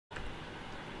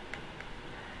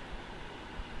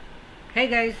Hey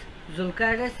guys, Zulk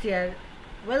here.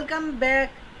 Welcome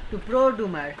back to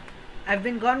Prodoomer. I've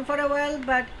been gone for a while,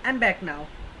 but I'm back now.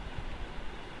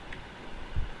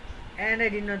 And I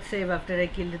did not save after I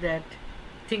killed that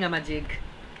thingamajig.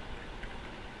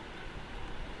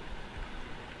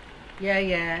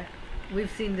 Yeah,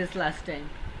 we've seen this last time.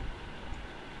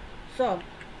 So,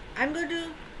 I'm going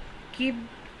to keep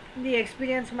the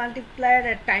experience multiplier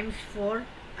at ×4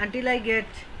 until I get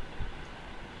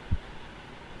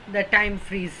the time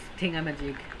freeze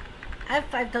thingamajig. I have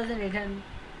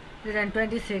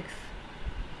 5,826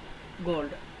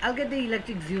 gold. I'll get the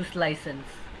electric Zeus license.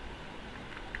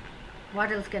 What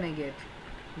else can I get?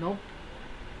 Nope.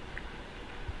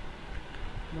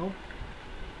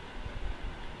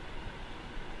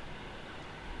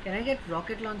 Can I get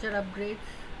rocket launcher upgrades?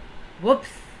 Whoops.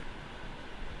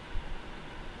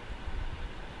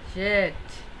 Shit.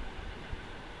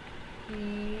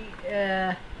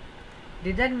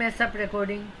 Did that mess up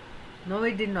recording? No,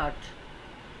 it did not.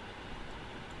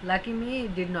 Lucky me,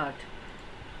 it did not.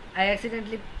 I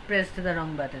accidentally pressed the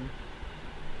wrong button.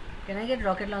 Can I get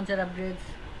rocket launcher upgrades?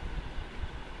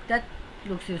 That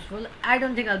looks useful. I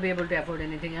don't think I'll be able to afford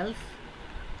anything else.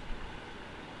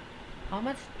 How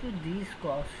much do these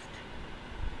cost?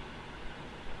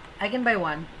 I can buy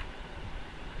one.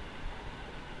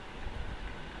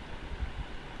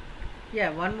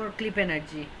 Yeah, one more clip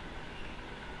energy.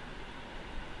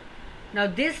 Now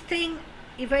this thing,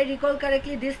 if I recall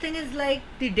correctly, this thing is like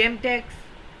the Demtex.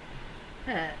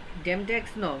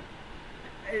 Demtex, no.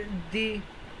 The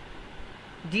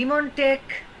Demon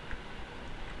Tech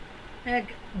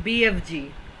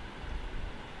BFG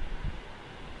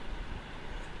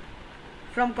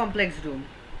from Complex Doom.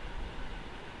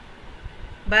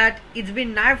 But it's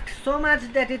been nerfed so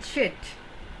much that it's shit.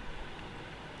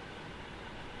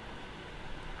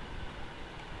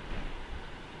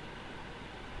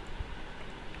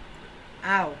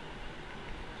 Ow.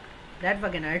 That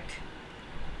fucking hurt.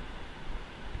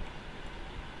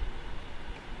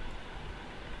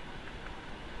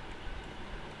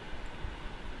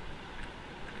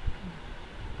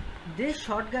 This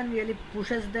shotgun really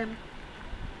pushes them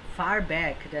far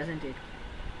back, doesn't it?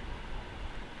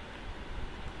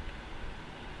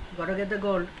 Gotta get the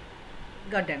gold.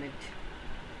 God damn it.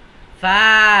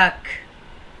 Fuck.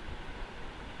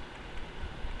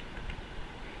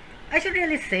 I should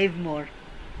really save more.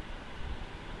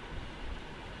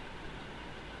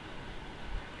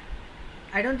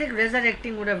 I don't think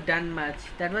resurrecting would have done much.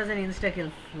 That was an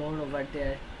insta-kill floor over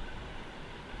there.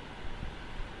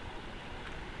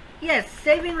 Yes,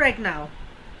 saving right now.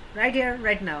 Right here,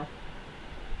 right now.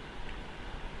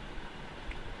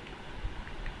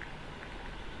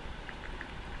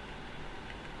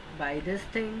 Buy this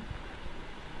thing.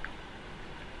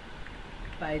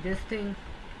 Buy this thing.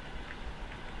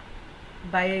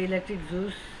 Buy a electric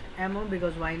Zeus ammo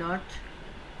because why not?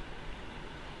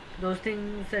 Those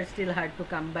things are still hard to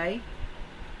come by.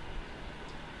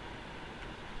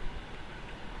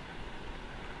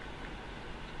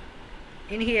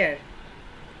 In here.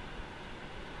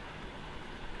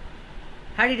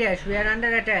 Hurry dash, we are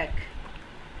under attack.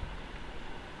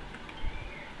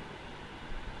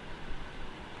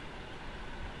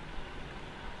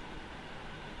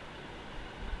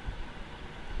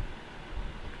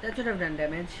 That should have done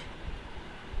damage.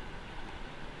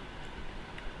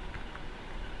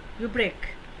 You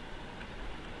break.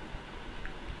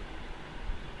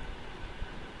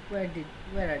 Where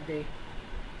are they?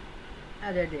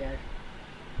 Ah, there they are.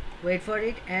 Wait for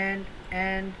it and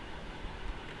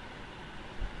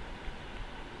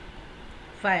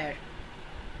fire.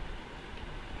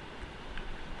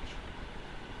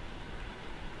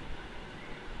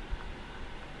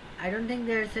 I don't think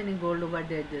there's any gold over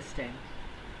there this time.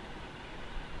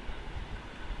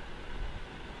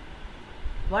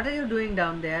 What are you doing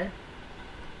down there?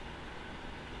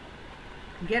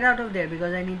 Get out of there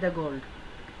because I need the gold.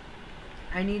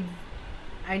 I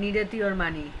needed your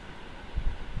money.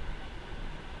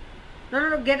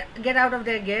 No, get out of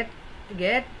there. Get.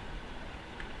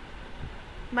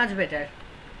 Much better.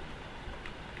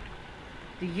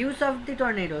 The use of the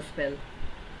tornado spell.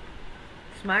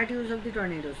 Smart use of the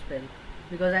tornado spell.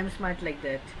 Because I'm smart like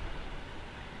that.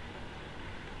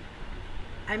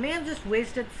 I may have just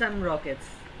wasted some rockets.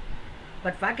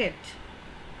 But fuck it.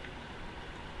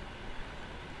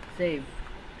 Save.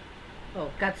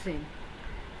 Oh, cutscene.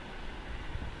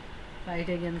 Fight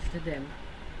against them.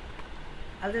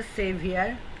 I'll just save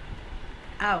here.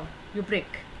 Ow, you prick.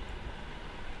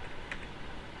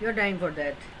 You're dying for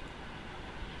that.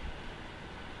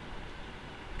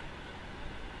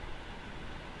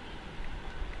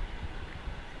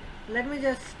 Let me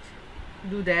just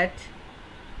do that.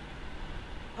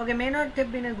 Okay, may not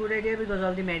have been a good idea because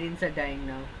all the Marines are dying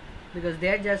now. Because they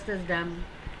are just as dumb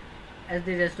as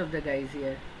the rest of the guys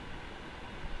here.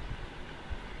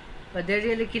 But they're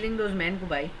really killing those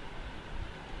Mankubai.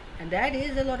 And that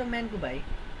is a lot of Mankubai.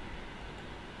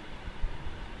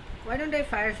 Why don't I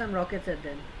fire some rockets at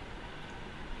them?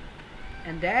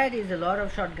 And that is a lot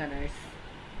of shotgunners.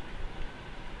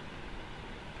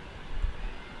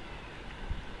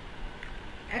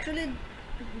 Actually,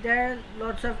 there are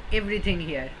lots of everything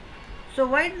here. So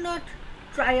why not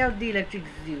try out the electric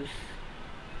Zeus?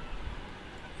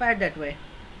 Fire that way.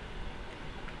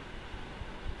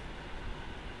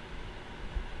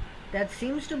 That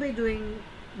seems to be doing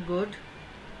good.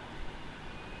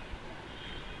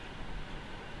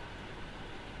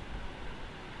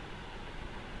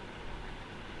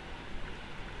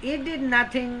 It did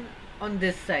nothing on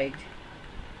this side.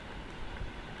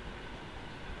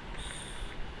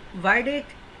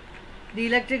 Verdict: the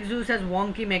electric Zeus has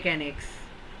wonky mechanics.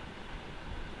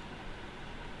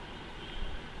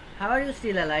 How are you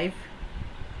still alive?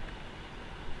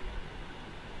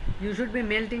 You should be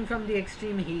melting from the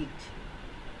extreme heat.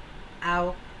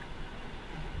 Ow.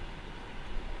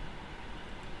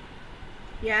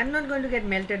 Yeah, I'm not going to get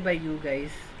melted by you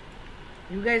guys.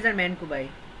 You guys are Mankubai.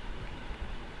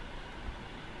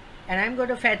 And I'm going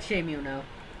to fat shame you now.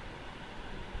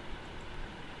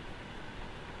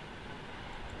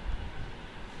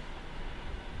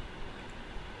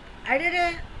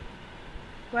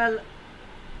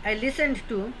 I listened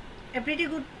to a pretty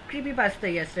good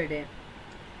creepypasta yesterday.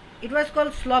 It was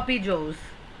called Sloppy Joe's.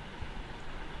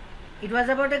 It was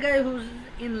about a guy who's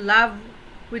in love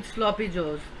with Sloppy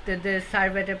Joe's that they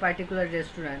serve at a particular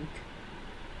restaurant.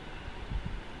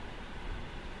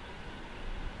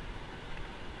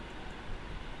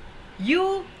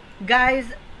 You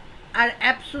guys are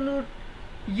absolute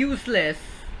useless.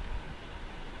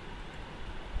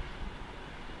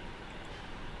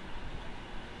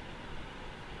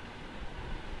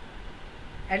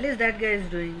 At least that guy is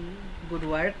doing good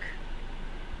work.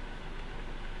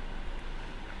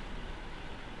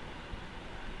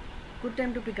 Good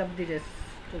time to pick up the rest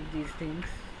of these things.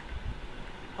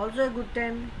 Also a good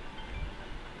time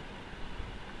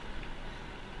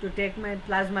to take my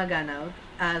plasma gun out.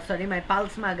 My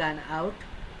pulsma gun out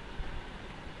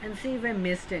and see if I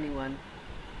missed anyone.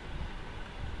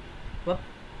 Whoop.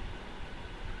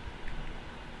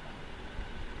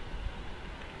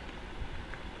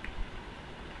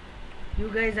 You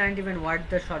guys aren't even worth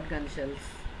the shotgun shells.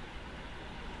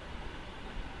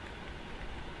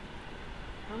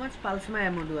 How much pulsma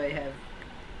ammo do I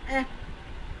have?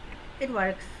 It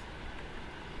works.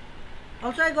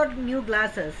 Also, I got new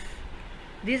glasses.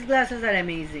 These glasses are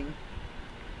amazing.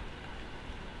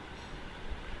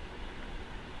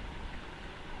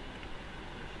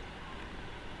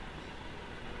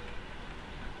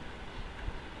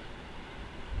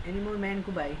 Any more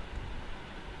Mankubai?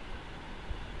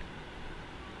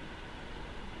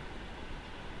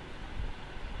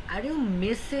 Are you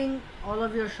missing all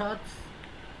of your shots?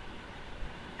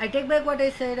 I take back what I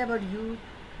said about you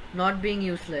not being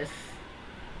useless.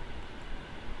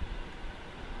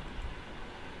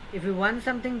 If you want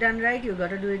something done right, you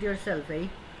gotta do it yourself, eh?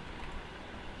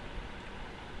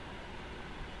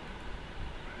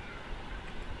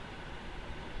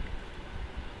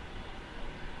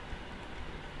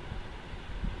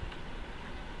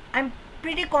 I'm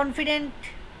pretty confident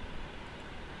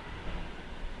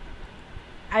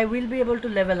I will be able to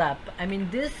level up. I mean,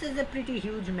 this is a pretty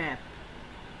huge map.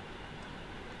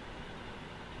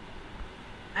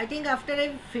 I think after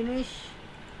I finish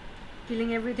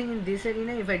killing everything in this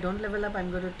arena, if I don't level up,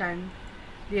 I'm going to turn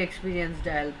the experience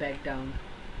dial back down.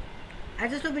 I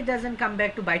just hope it doesn't come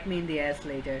back to bite me in the ass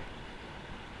later.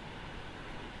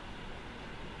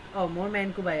 Oh, more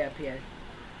Mankubai up here.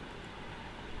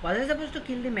 Was I supposed to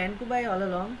kill the Mankubai all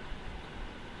along?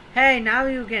 Hey, now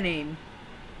you can aim.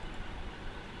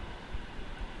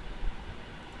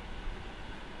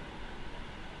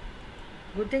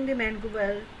 Good thing the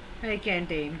Mankubai, I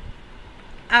can't aim.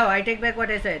 Oh, I take back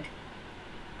what I said.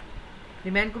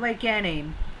 The Mankubai can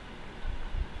aim.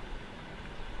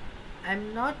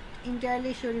 I'm not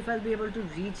entirely sure if I'll be able to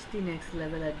reach the next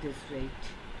level at this rate.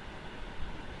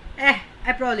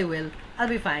 I probably will. I'll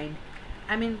be fine.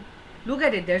 I mean, look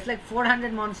at it. There's like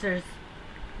 400 monsters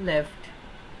left.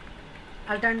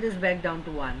 I'll turn this back down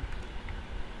to 1.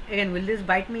 Again, will this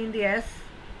bite me in the ass?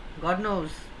 God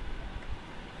knows.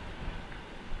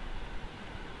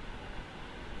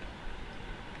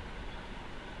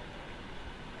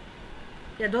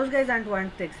 Yeah, those guys aren't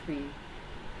worth the XP.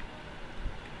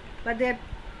 But they're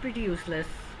pretty useless.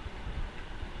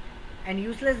 And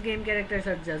useless game characters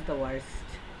are just the worst.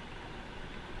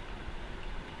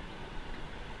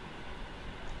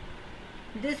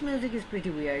 This music is pretty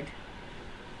weird.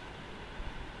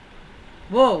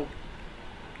 Whoa!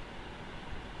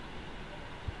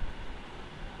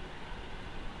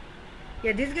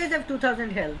 Yeah, these guys have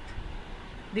 2000 health.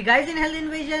 The guys in Hell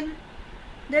Invasion,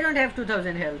 they don't have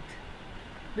 2000 health.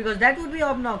 Because that would be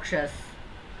obnoxious.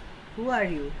 Who are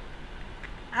you?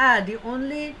 Ah, the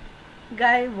only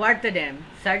guy worth a damn.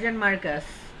 Sergeant Marcus.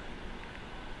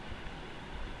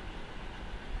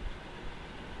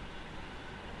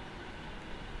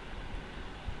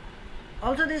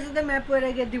 Also, this is the map where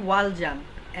I get the wall jump.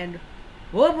 And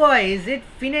oh boy, is it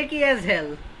finicky as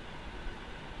hell.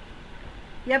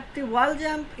 Yep, the wall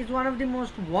jump is one of the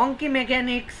most wonky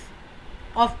mechanics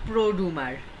of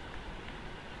Prodoomer.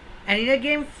 And in a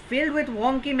game filled with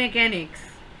wonky mechanics,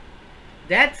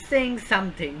 that's saying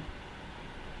something.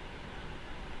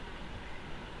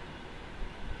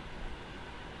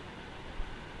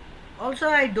 Also,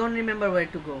 I don't remember where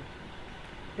to go.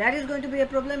 That is going to be a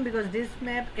problem because this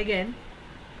map again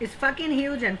is fucking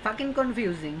huge and fucking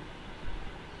confusing.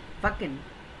 Fucking.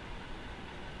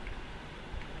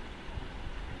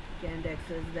 Can't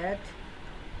access that.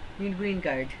 Need green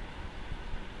card.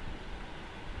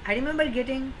 I remember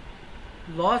getting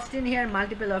lost in here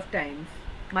multiple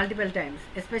times,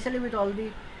 especially with all the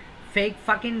fake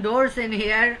fucking doors in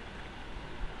here.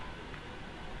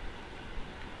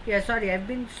 Yeah, sorry, I've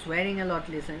been swearing a lot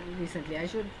recently. I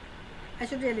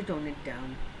should really tone it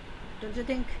down. Don't you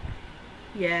think?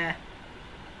 Yeah.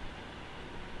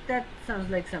 That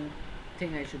sounds like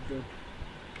something I should do.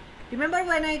 Remember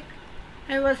when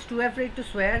I was too afraid to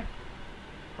swear?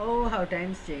 Oh, how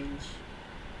times change.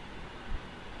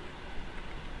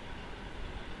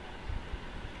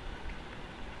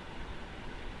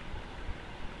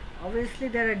 Obviously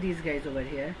there are these guys over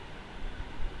here.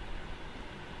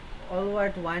 All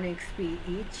worth 1 XP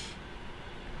each.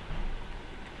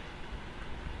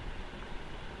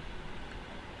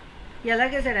 Yeah,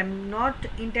 like I said, I'm not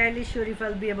entirely sure if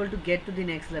I'll be able to get to the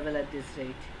next level at this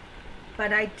rate.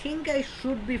 But I think I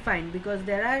should be fine because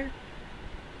there are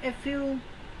a few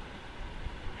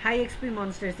high XP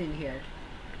monsters in here.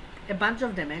 A bunch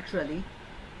of them actually.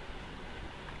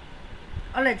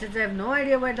 Alright, since I have no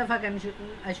idea where the fuck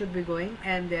I should be going,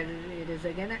 and there it is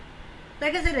again.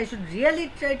 Like I said, I should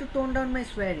really try to tone down my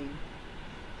swearing.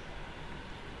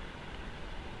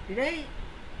 Did I?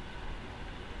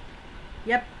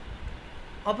 Yep.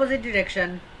 Opposite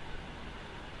direction.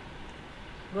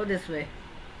 Go this way.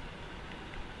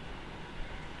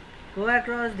 Go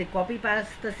across the copy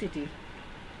past the city.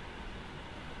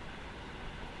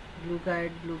 Blue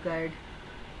card, blue card.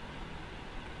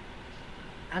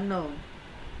 Unknown.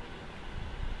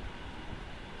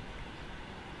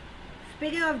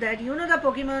 Speaking of that, you know the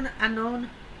Pokemon Unknown?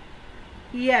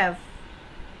 Yeah,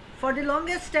 for the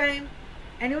longest time,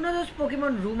 and you know those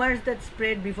Pokemon rumors that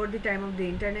spread before the time of the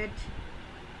internet?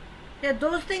 Yeah,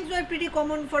 those things were pretty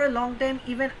common for a long time,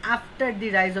 even after the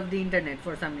rise of the internet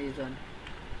for some reason.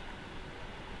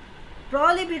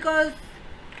 Probably because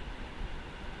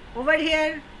over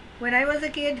here, when I was a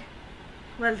kid,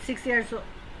 well, 6 years old,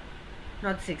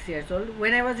 not 6 years old,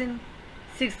 when I was in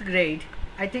 6th grade,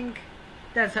 I think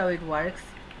that's how it works.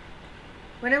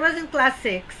 When I was in class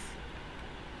 6,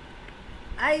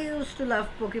 I used to love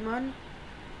Pokemon.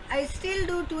 I still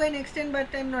do to an extent, but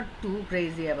I'm not too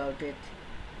crazy about it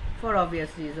for obvious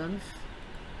reasons.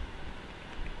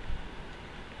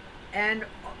 And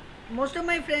most of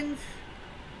my friends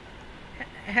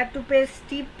had to pay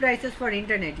steep prices for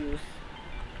internet use.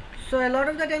 So a lot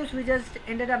of the times we just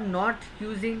ended up not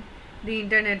using the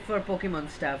internet for Pokemon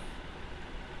stuff.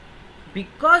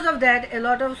 Because of that, a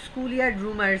lot of schoolyard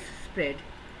rumors spread.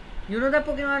 You know the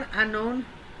Pokemon Unknown?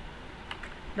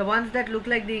 The ones that look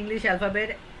like the English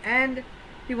alphabet, and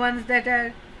the ones that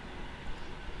are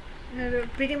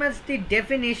pretty much the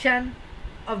definition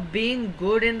of being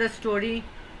good in the story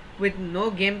with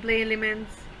no gameplay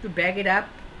elements to back it up.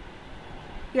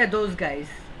 Yeah, those guys.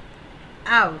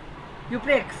 Ow, you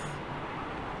pricks.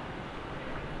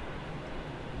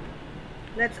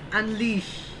 Let's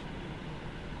unleash.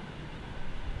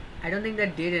 I don't think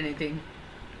that did anything.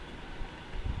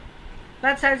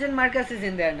 But Sergeant Marcus is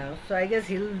in there now, so I guess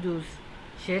he'll do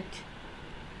shit.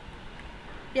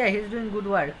 Yeah, he's doing good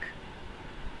work.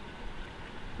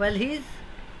 While he's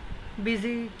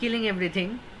busy killing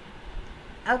everything,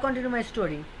 I'll continue my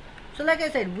story. So like I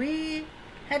said, we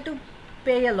had to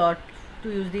pay a lot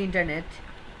to use the internet.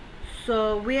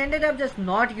 So we ended up just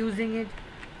not using it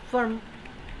for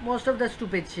most of the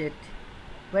stupid shit.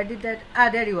 Where did that? Ah,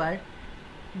 there you are.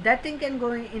 That thing can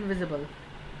go invisible.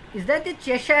 Is that the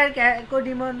Cheshire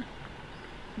Cacodemon?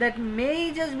 That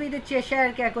may just be the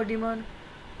Cheshire Cacodemon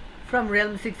from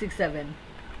Realm 667.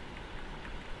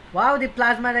 Wow, the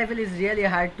plasma rifle is really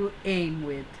hard to aim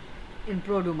with in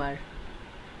Prodoomer.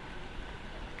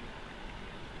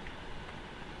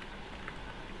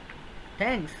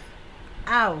 Thanks.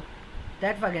 Ow,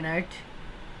 that fucking hurt.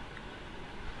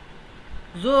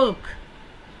 Zulk,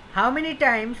 how many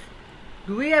times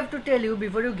do we have to tell you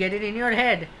before you get it in your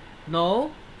head?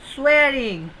 No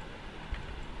swearing.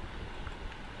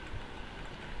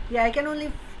 Yeah, I can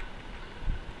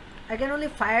only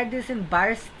fire this in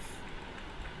bursts,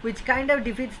 which kind of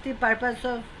defeats the purpose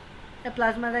of a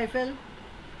plasma rifle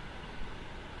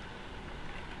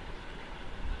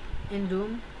in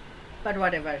Doom, but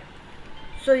whatever.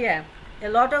 So yeah, a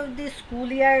lot of the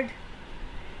schoolyard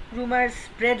rumors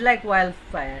spread like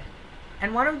wildfire,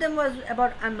 and one of them was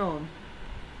about Unknown.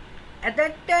 At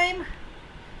that time,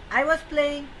 I was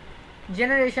playing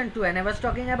Generation 2 and I was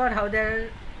talking about how there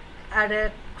are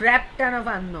a crap ton of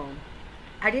Unknown.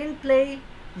 I didn't play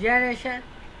Generation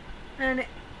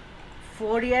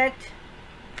 4 yet,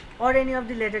 or any of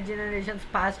the later generations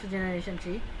past Generation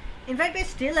 3. In fact, I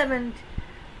still haven't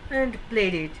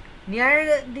played it.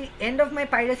 Near the end of my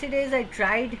piracy days, I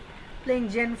tried playing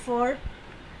Gen 4,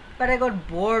 but I got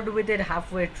bored with it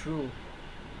halfway through.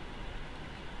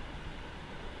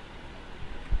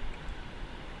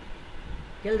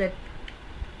 Killed it.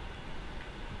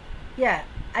 Yeah,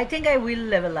 I think I will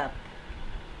level up,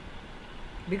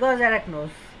 because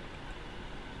Arachnos.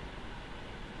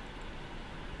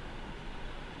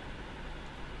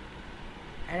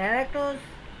 And Arachnos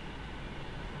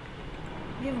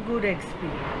give good XP.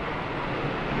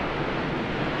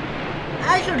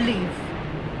 I should leave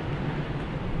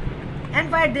and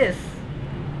fight this,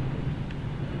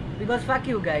 because fuck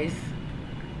you guys.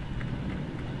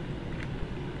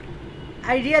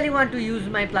 I really want to use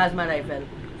my plasma rifle,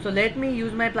 so let me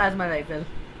use my plasma rifle.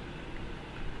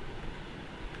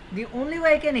 The only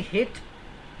way I can hit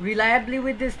reliably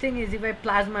with this thing is if I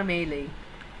plasma melee.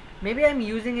 Maybe I'm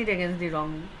using it against the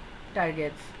wrong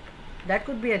targets. That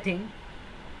could be a thing.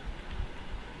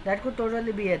 That could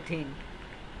totally be a thing.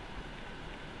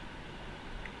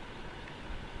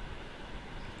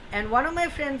 And one of my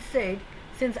friends said,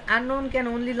 since Unknown can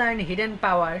only learn hidden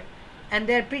power, and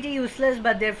they're pretty useless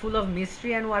but they're full of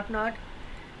mystery and whatnot,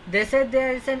 they said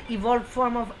there is an evolved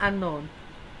form of Unknown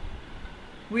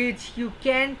which you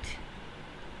can't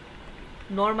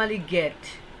normally get.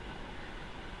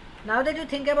 Now that you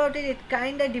think about it, it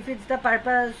kinda defeats the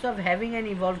purpose of having an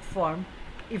evolved form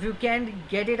if you can't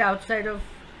get it outside of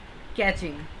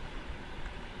catching.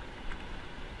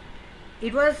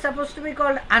 It was supposed to be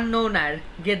called Unknowner.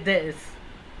 Get this.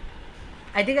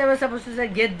 I think I was supposed to say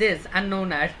get this,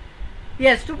 Unknowner.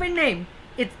 Yeah, stupid name.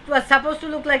 It was supposed to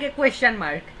look like a question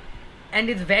mark, and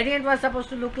its variant was supposed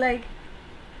to look like...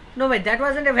 No wait, that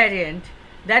wasn't a variant.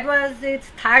 That was its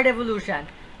third evolution,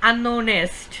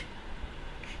 Unknownest.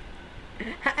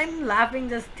 I'm laughing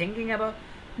just thinking about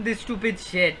this stupid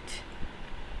shit.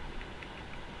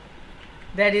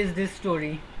 That is this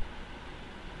story.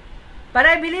 But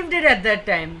I believed it at that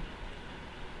time.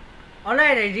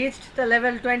 Alright, I reached the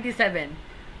level 27,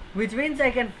 which means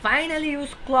I can finally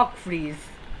use Clock Freeze.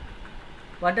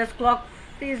 What does Clock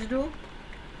Freeze do?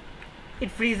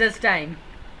 It freezes time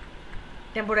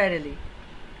temporarily,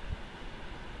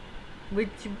 which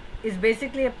is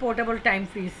basically a portable time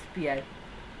freeze spear.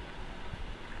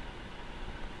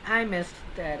 I messed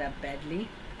that up badly.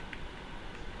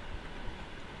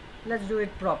 Let's do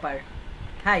it proper.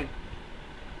 Hi.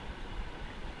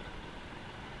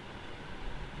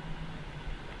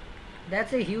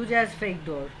 That's a huge ass fake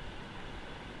door.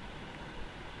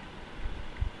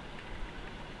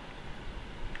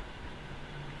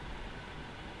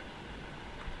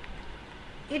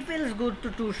 It feels good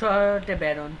to two-shot a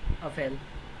Baron of Hell.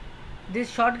 This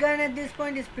shotgun at this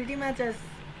point is pretty much as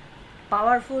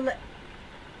powerful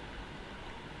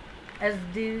as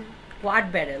the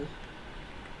quad barrel,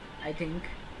 I think.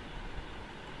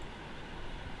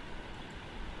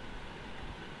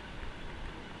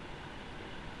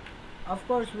 Of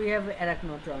course we have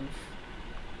arachnotrons.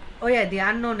 Oh yeah, the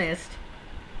Unknownest.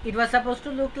 It was supposed to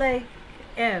look like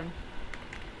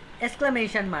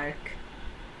exclamation mark.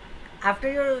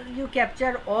 After you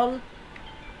capture all...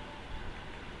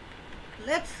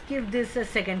 Let's give this a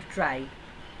second try.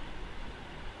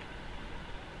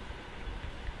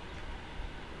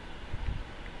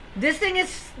 This thing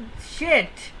is shit.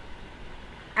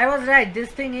 I was right, this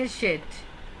thing is shit.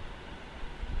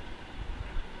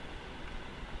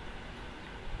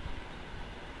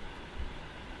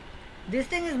 This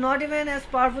thing is not even as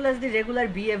powerful as the regular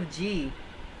BFG.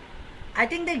 I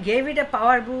think they gave it a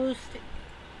power boost.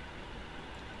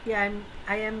 Yeah,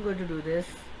 I am going to do this.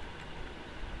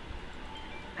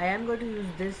 I am going to use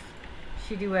this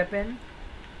shitty weapon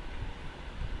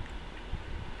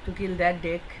to kill that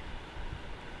deck.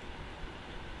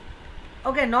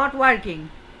 Okay, not working.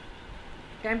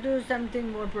 Time to do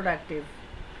something more productive,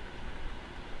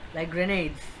 like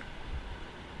grenades.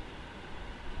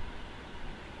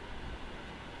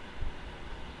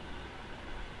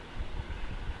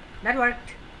 That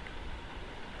worked.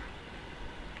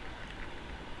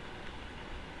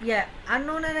 Yeah,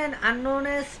 Unknown and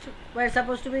Unknownest were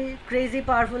supposed to be crazy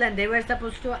powerful, and they were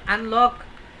supposed to unlock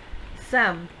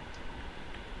some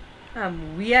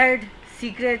weird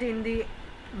secret in the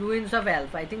ruins of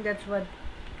Elf. I think that's what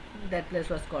that place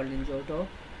was called in Johto.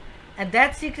 And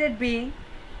that secret being,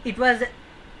 it was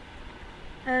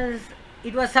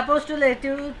supposed to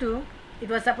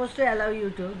allow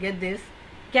you to get this,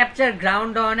 capture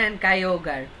Groundon and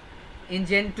Kyogre in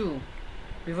Gen 2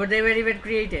 before they were even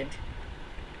created.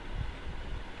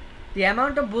 The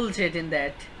amount of bullshit in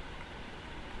that.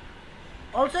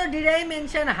 Also, did I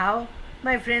mention how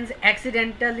my friends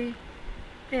accidentally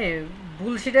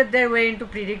bullshitted their way into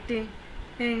predicting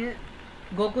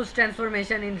Goku's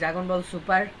transformation in Dragon Ball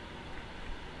Super?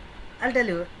 I'll tell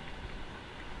you.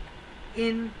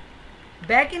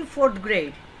 Back in 4th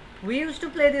grade, we used to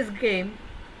play this game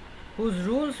whose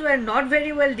rules were not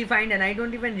very well defined, and I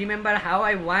don't even remember how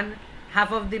I won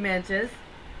half of the matches,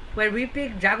 where we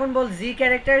picked Dragon Ball Z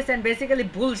characters and basically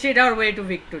bullshit our way to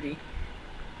victory.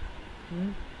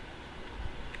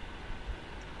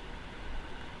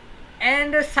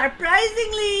 And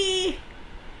surprisingly,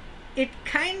 it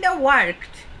kinda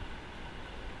worked.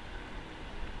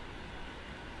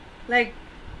 Like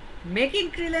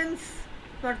making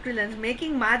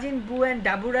making Majin Buu and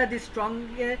Dabura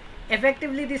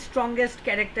effectively the strongest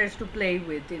characters to play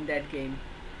with in that game,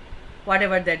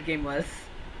 whatever that game was.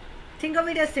 Think of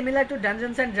it as similar to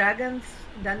Dungeons and Dragons,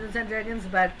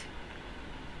 but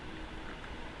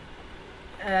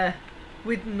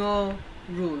with no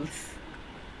rules.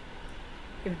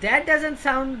 If that doesn't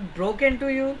sound broken to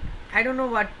you, I don't know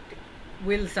what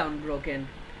will sound broken.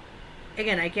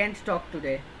 Again, I can't talk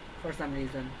today for some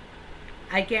reason.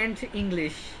 I can't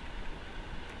English.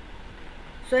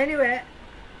 So anyway,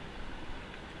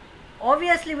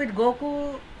 obviously with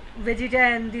Goku, Vegeta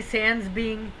and the Saiyans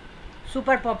being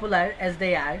super popular as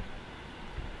they are,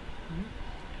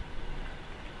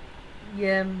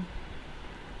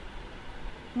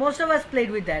 most of us played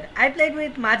with that. I played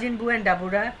with Majin Buu and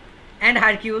Dabura and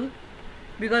Hercule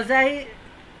because I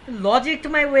logicked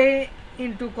my way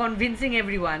into convincing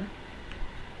everyone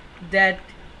that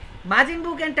Majin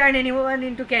Buu can turn anyone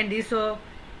into candy, so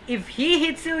if he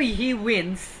hits you, he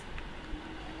wins.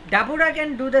 Dabura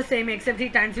can do the same except he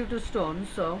turns you to stone,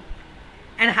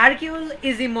 and Hercule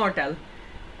is immortal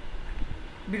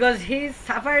because he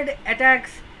survived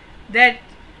attacks that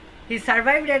he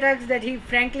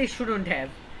frankly shouldn't have.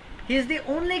 He is the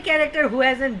only character who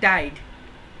hasn't died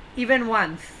even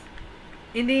once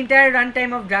in the entire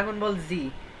runtime of Dragon Ball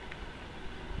Z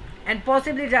and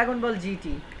possibly Dragon Ball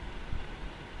GT.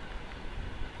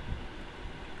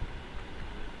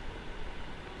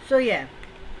 So yeah,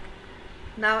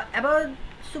 now about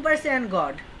Super Saiyan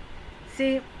God.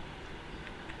 See,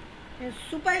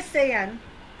 Super Saiyan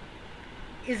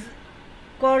is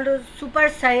called Super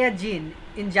Saiyajin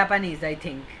in Japanese, I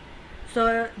think.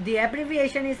 So the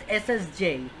abbreviation is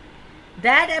SSJ.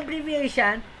 That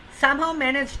abbreviation somehow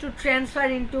managed to transfer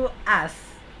into us,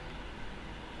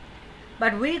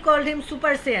 but we called him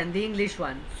Super Saiyan, the English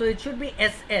one, so it should be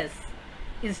SS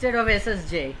instead of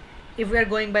SSJ if we are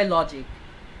going by logic,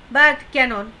 but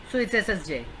canon, so it's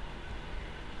SSJ.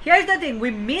 Here's the thing,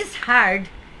 we misheard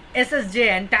SSJ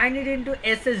and turned it into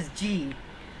SSG,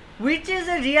 which is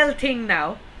a real thing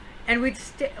now, and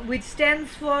which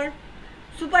stands for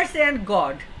Super Saiyan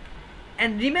God.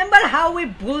 And remember how we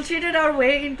bullshitted our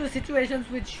way into situations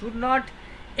which should not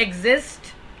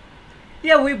exist?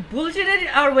 Yeah, we bullshitted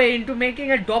our way into making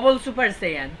a double Super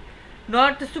Saiyan.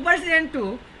 Not Super Saiyan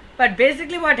 2, but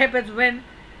basically what happens when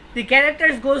the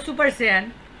characters go Super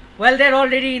Saiyan, well, they're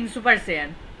already in Super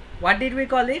Saiyan. What did we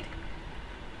call it?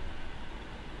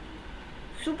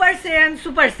 Super Saiyan,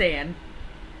 Super Saiyan.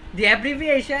 The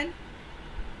abbreviation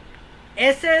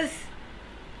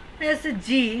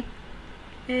SSG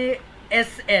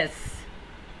SS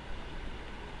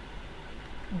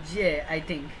J, I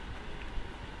think,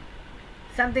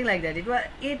 something like that.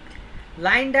 It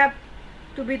lined up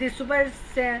to be the Super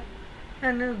Saiyan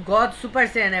and God Super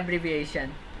Saiyan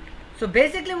abbreviation. So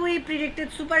basically we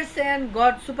predicted Super Saiyan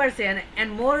God Super Saiyan,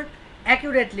 and more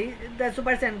accurately the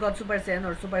Super Saiyan God Super Saiyan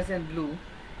or Super Saiyan Blue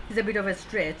is a bit of a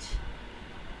stretch,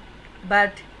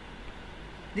 but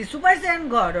The Super Saiyan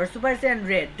God or Super Saiyan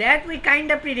Red, that we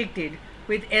kinda predicted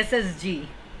with SSG.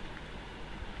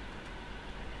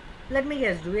 Let me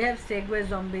guess, do we have Segway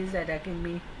zombies attacking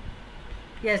me?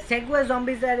 Yes, Segway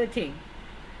zombies are a thing.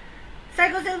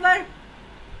 Psycho Silver,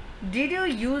 did you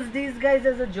use these guys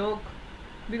as a joke?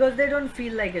 Because they don't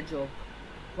feel like a joke.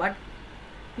 What?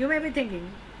 You may be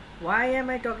thinking, why am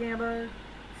I talking about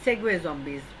Segway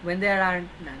zombies when there aren't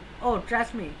none? Oh,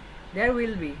 trust me, there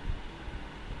will be.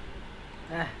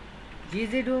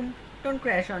 GZ Doom, don't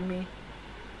crash on me.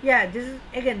 Yeah, this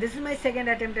is my second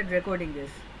attempt at recording this.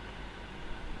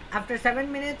 After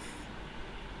 7 minutes.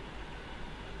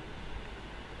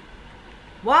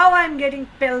 Wow, I'm getting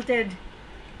pelted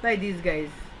by these guys.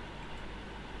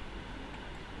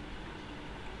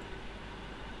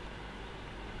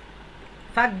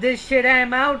 Fuck this shit,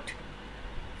 I'm out.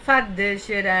 Fuck this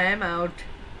shit, I'm out.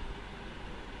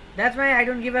 That's why I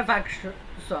don't give a fuck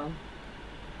song.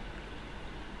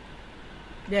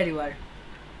 There you are.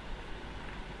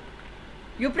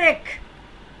 You prick!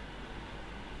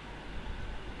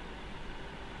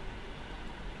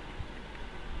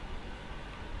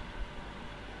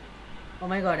 Oh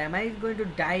my god, am I going to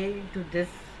die to this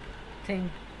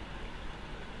thing?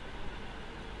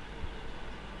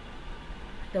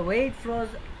 The way it froze,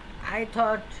 I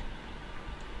thought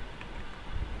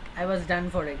I was done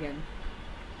for again.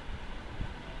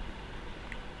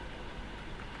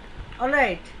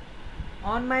 Alright,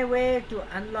 on my way to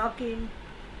unlocking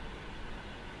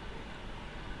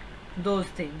those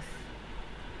things.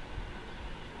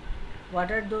 What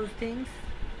are those things?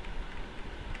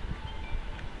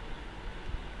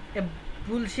 A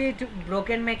bullshit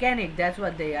broken mechanic, that's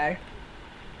what they are.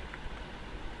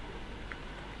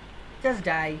 Just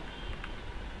die.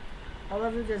 All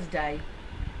of you just die.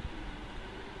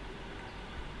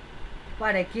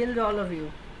 What, I killed all of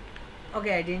you?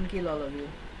 Okay, I didn't kill all of you.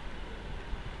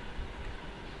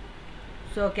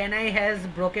 So can I has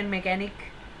broken mechanic?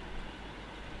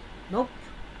 Nope.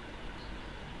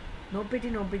 No pity,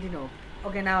 no pity, no.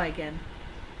 Okay, now I can.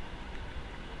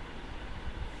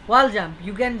 Wall jump.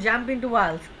 You can jump into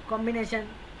walls. Combination.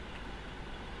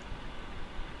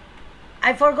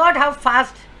 I forgot how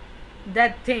fast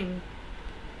that thing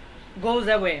goes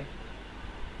away.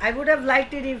 I would have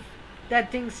liked it if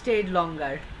that thing stayed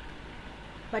longer.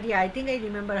 But yeah, I think I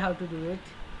remember how to do it.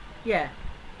 Yeah.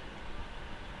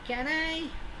 Can I?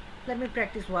 Let me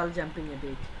practice wall jumping a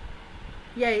bit.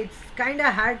 Yeah, it's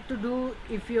kinda hard to do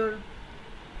if you're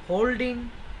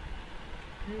holding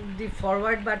the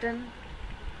forward button,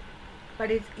 but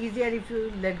it's easier if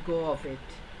you let go of it.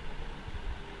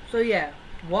 So yeah,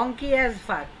 wonky as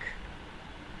fuck.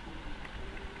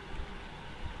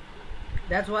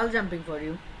 That's wall jumping for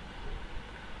you.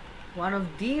 One of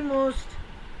the most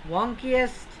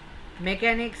wonkiest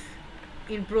mechanics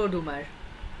in Prodoomer.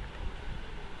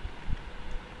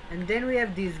 And then we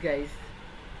have these guys.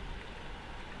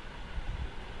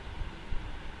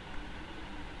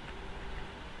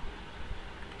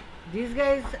 These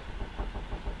guys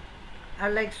are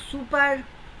like super,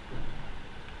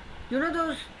 you know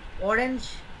those orange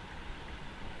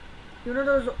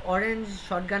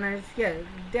shotgunners? Yeah,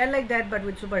 they're like that but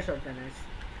with super shotgunners.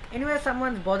 Anyway,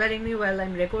 someone's bothering me while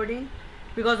I'm recording,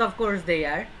 because of course they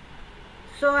are.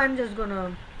 So I'm just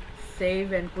gonna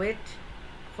save and quit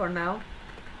for now.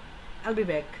 I'll be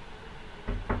back.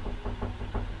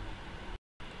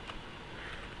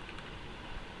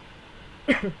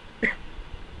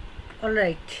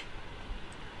 Alright,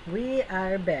 we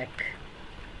are back.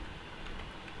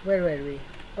 Where were we?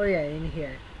 Oh yeah, in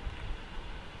here.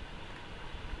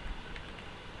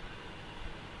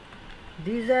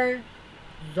 These are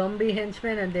zombie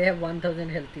henchmen and they have 1000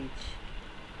 health each.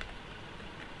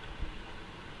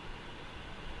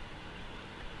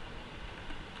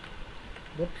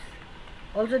 Whoops.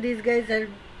 Also these guys are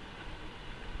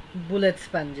bullet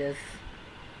sponges.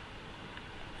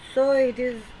 So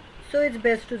it's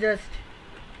best to just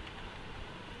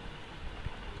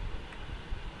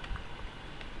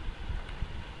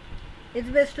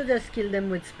kill them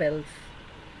with spells.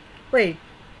 Wait,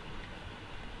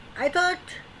 I thought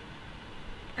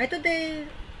they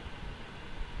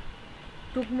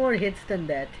took more hits than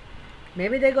that.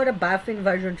 Maybe they got a buff in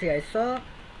version 3.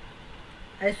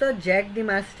 I saw Jack the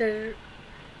Master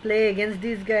play against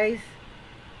these guys,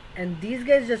 and these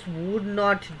guys just would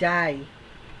not die.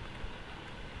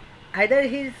 Either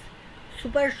his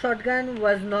super shotgun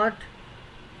was not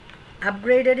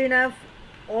upgraded enough,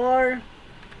 or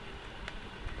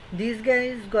these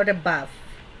guys got a buff.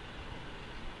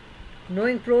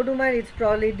 Knowing Prodoomer, it's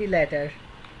probably the latter.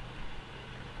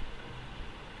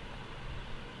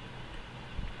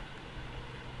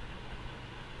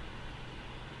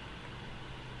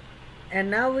 And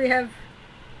now we have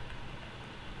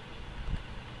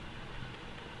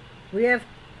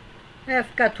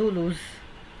Cthulhu's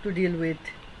to deal with.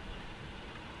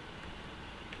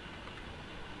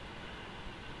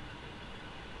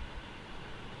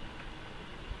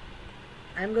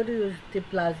 I'm going to use the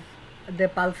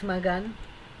plasma gun.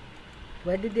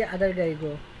 Where did the other guy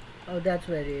go? Oh, that's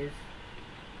where he is.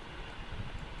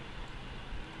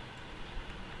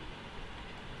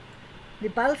 The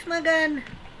plasma gun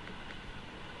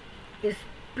is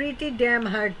pretty damn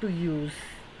hard to use.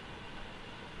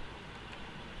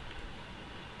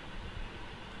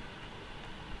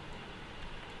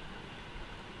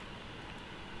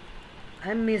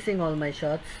 I'm missing all my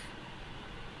shots.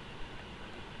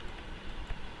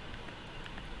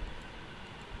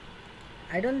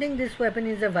 I don't think this weapon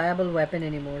is a viable weapon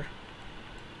anymore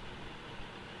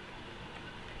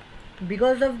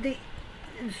because of the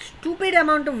stupid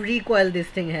amount of recoil this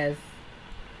thing has,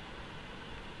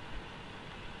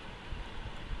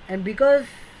 and because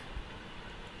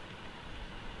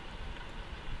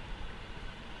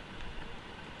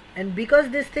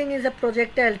this thing is a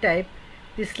projectile type,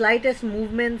 the slightest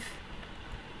movements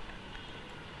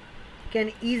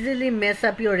can easily mess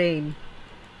up your aim.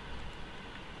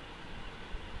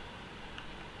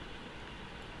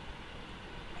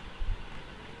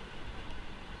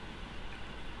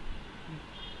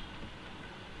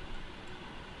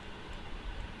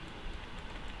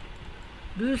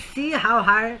 Do you see how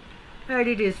hard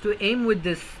it is to aim with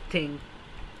this thing?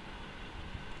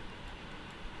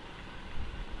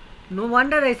 No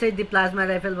wonder I said the plasma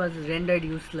rifle was rendered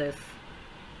useless.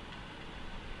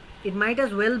 It might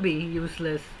as well be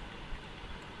useless.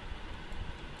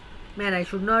 Man, I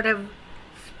should not have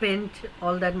spent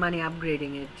all that money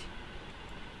upgrading it.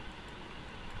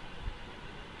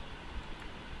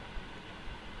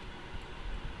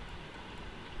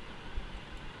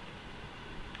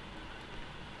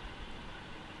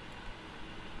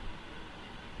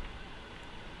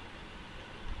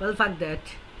 Well, fuck that.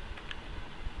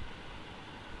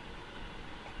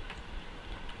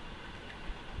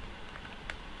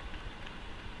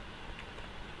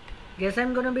 Guess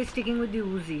I'm gonna be sticking with the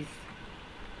Uzis.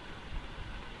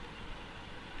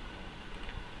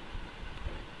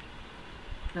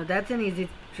 Now that's an easy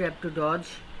trap to dodge.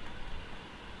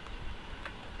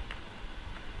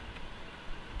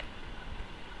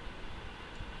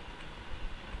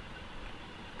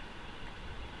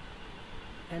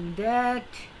 And that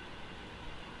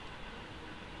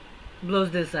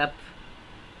blows this up.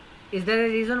 Is there a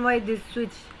reason why this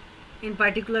switch in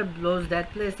particular blows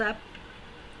that place up?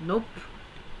 Nope.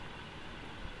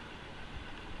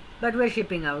 But we're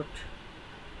shipping out.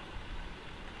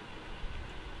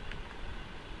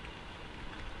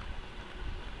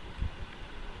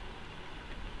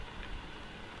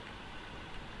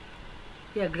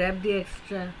 Yeah, grab the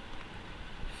extra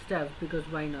stuff because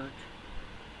why not?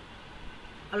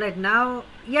 Alright, now,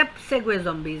 yep, Segway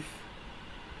zombies.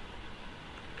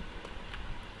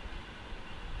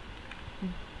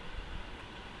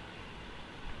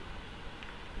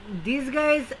 These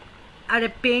guys are a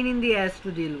pain in the ass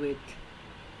to deal with.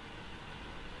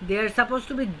 They are supposed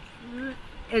to be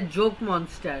a joke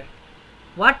monster.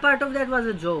 What part of that was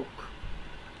a joke?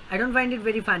 I don't find it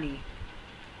very funny.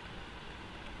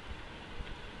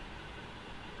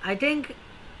 I think,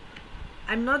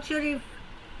 I'm not sure if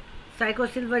Psycho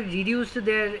Silver reduced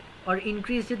their or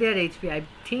increased their HP. I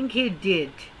think he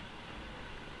did.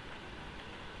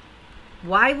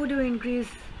 Why would you increase?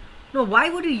 No, why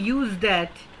would you use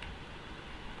that?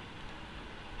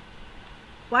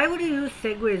 Why would you use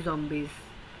Segway zombies?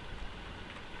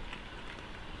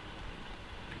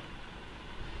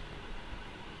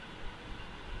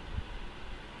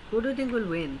 Who do you think will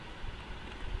win?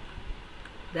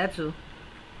 That's who.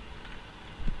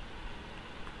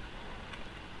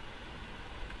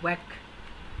 Whack.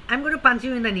 I'm going to punch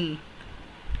you in the knee.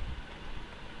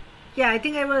 Yeah, I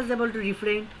think I was able to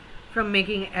refrain from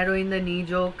making arrow in the knee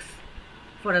jokes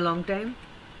for a long time.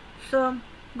 So,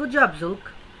 good job, Zulk.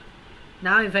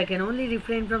 Now if I can only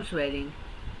refrain from swearing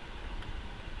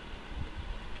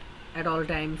at all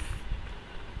times.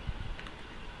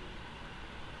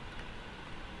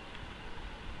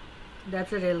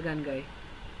 That's a railgun guy.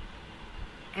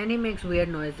 And he makes weird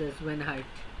noises when hurt.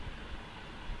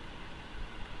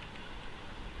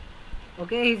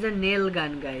 Okay, he's a nail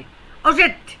gun guy. Oh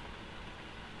shit!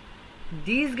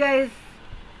 These guys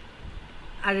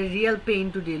are a real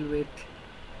pain to deal with.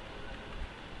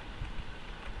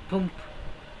 Thump.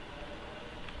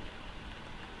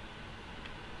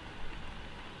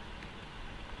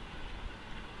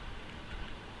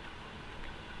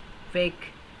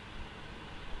 Fake.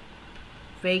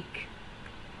 Fake.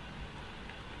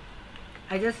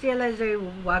 I just realized I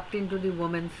walked into the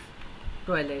woman's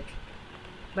toilet.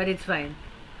 But it's fine.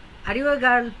 Are you a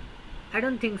girl? I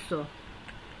don't think so.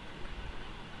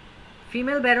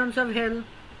 Female barons of hell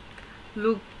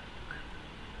look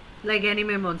like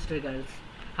anime monster girls.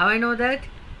 How I know that?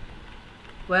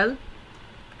 Well,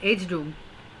 Age Doom.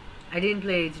 I didn't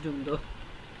play Age Doom though.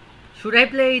 Should I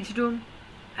play Age Doom?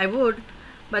 I would,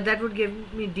 but that would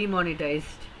get me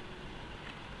demonetized.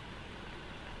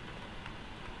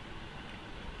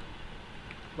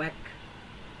 Whack.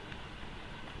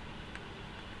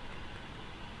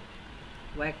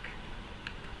 Whack.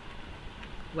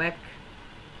 Whack.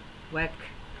 Whack.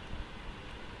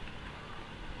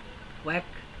 Whack.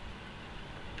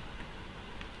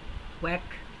 Whack.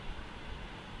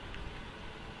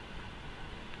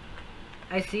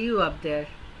 I see you up there.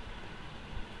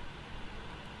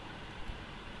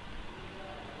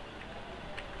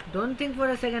 Don't think for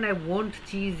a second I won't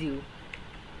cheese you.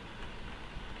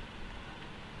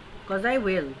 'Cause I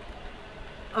will.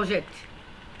 Oh shit.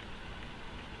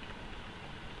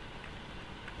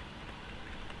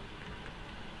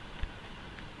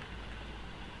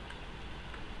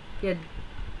 Yeah.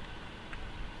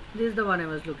 This is the one I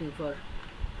was looking for.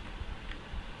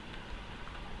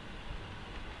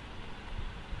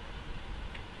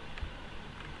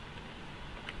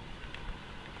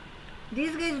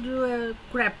 These guys do a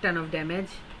crap ton of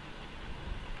damage.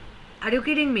 Are you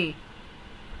kidding me?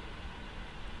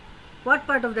 What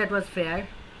part of that was fair?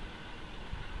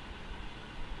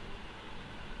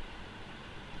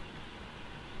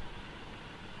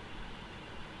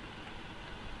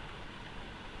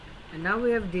 And now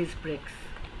we have these pricks.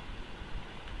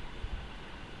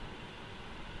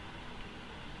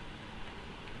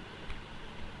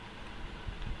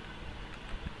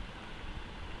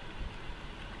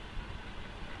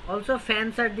 Also,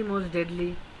 fans are the most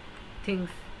deadly things.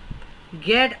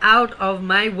 Get out of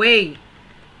my way!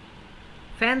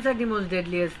 Fans are the most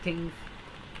deadliest things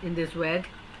in this WED.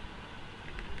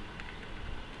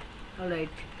 Alright.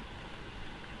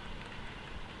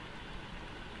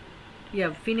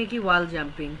 Yeah, finicky wall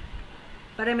jumping.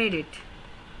 But I made it.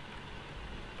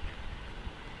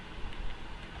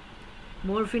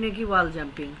 More finicky wall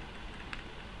jumping.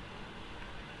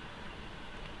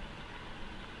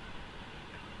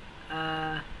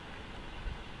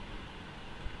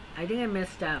 I think I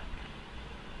messed up.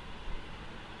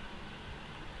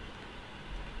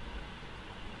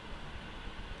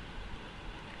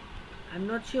 I'm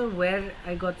not sure where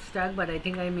I got stuck, but I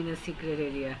think I'm in a secret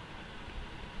area.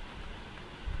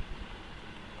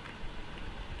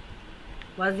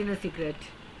 Was in a secret.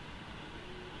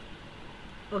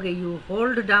 Okay, you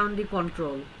hold down the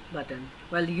control button,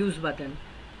 well, use button,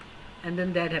 and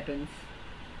then that happens.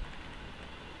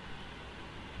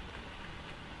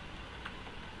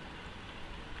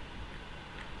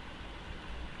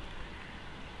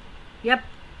 Yep,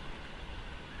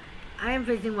 I am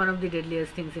facing one of the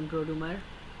deadliest things in Prodoomer.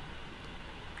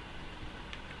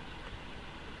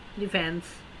 The fans.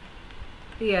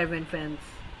 The air vent fans.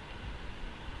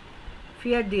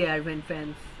 Feared the air vent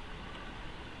fans.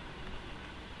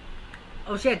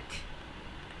 Oh shit!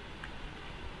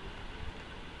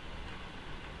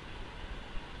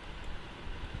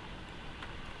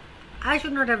 I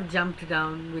should not have jumped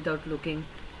down without looking.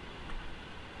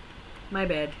 My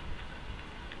bad.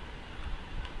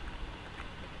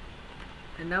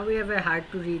 And now we have a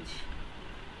hard to reach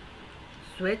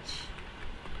switch.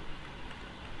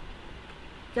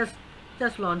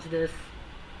 Just launch this.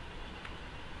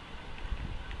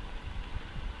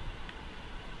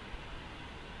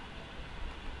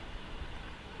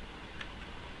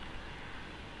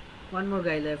 One more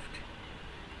guy left.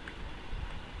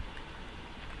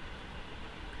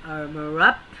 Armor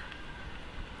up.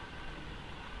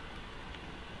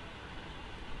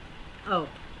 Oh.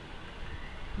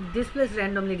 This place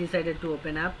randomly decided to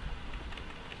open up.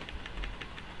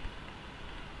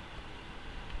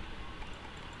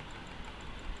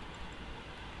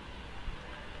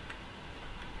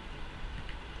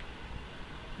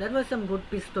 That was some good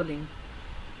pistoling.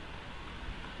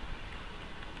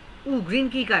 Ooh, green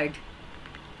key card.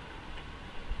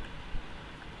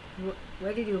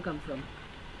 Where did you come from?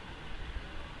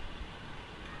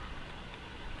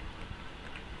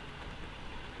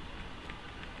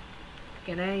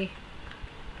 Can I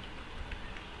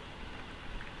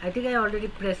think I already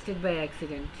pressed it by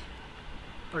accident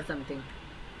or something.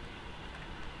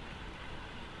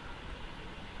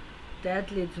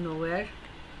 That leads nowhere.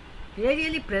 Did I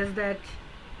really press that?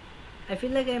 I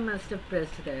feel like I must have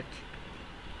pressed that.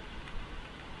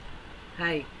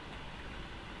 Hi.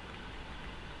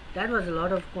 That was a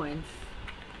lot of coins.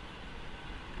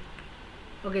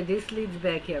 Okay, this leads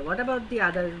back here. What about the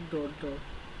other door though?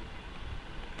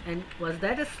 And was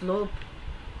that a slope?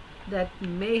 That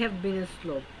may have been a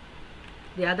slope.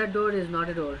 The other door is not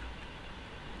a door.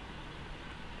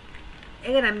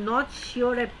 Again, I'm not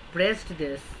sure I pressed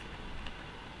this.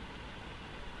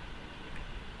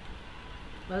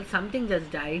 Well, something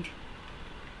just died.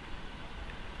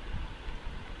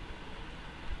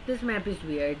 This map is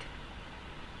weird.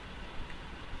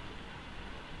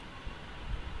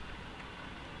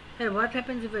 Hey, what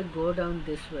happens if I go down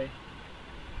this way?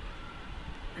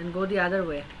 And go the other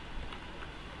way?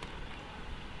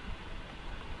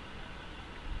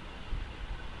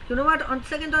 You know what? On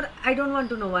second thought, I don't want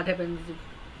to know what happens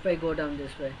if I go down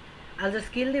this way. I'll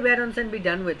just kill the barons and be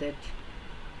done with it.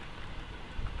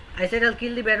 I said I'll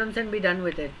kill the barons and be done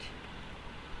with it.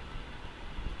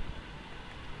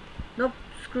 Nope,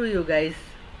 screw you guys.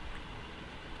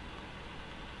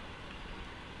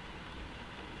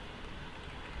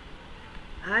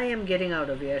 I am getting out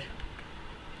of here.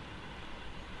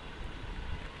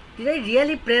 Did I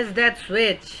really press that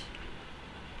switch?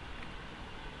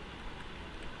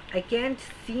 I can't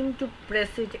seem to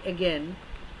press it again,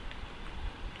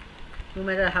 no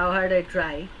matter how hard I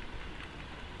try.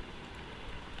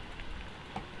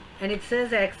 And it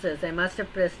says access. I must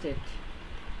have pressed it.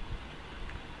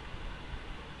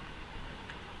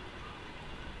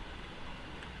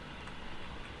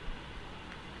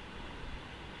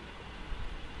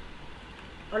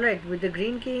 Alright, with the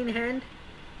green key in hand,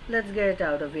 let's get it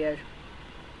out of here.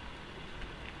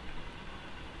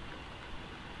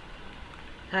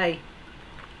 Hi.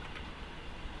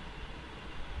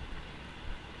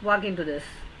 Walk into this.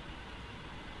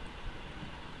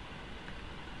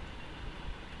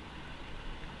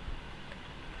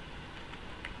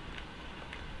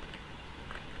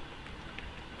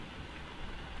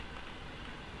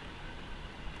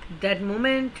 That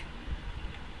moment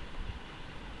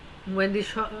when the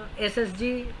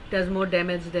SSG does more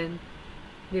damage than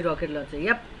the rocket launcher.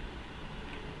 Yep.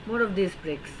 More of these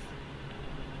pricks.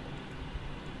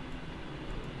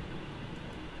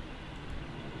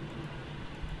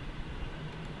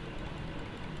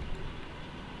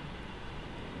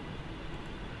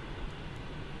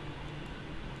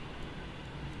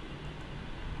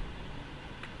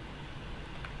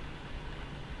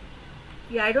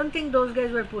 Yeah, I don't think those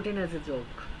guys were put in as a joke.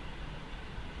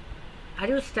 Are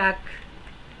you stuck?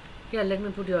 Yeah, let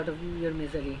me put you out of your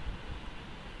misery.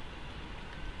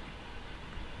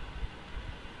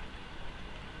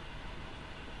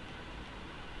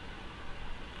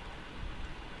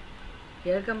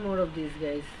 Here come more of these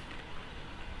guys.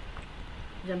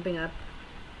 Jumping up.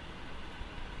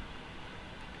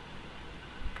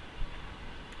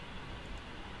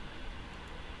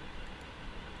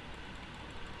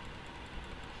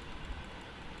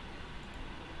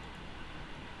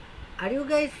 Are you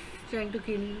guys trying to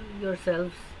kill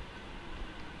yourselves?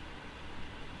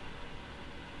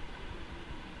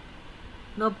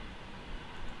 Nope.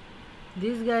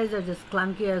 These guys are just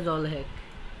clunky as all heck.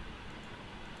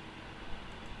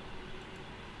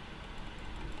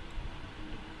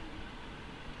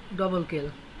 Double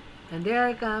kill. And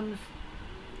there comes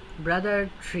Brother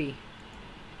Tree.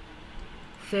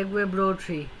 Segway Bro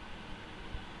Tree.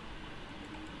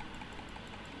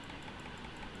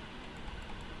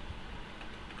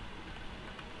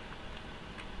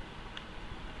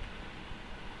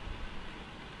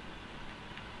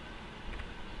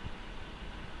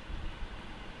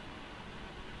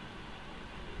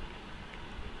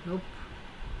 Nope.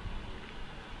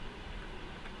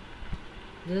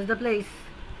 This is the place.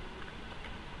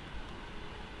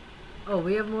 Oh,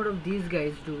 we have more of these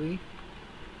guys, do we?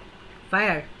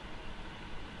 Fire.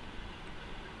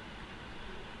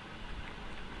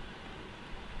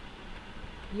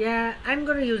 Yeah, I'm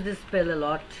gonna use this spell a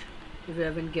lot, if you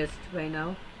haven't guessed by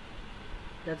now.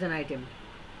 That's an item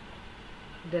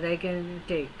that I can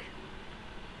take.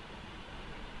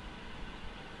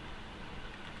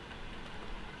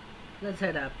 Let's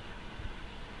head up.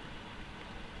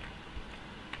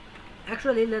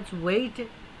 Actually, let's wait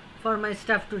for my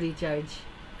stuff to recharge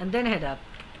and then head up.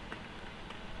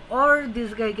 Or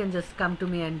this guy can just come to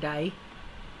me and die.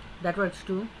 That works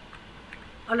too.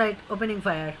 Alright, opening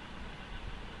fire.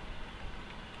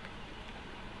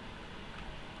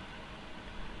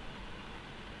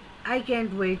 I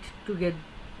can't wait to get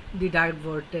the Dark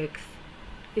Vortex.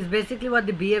 It's basically what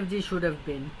the BFG should have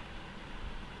been.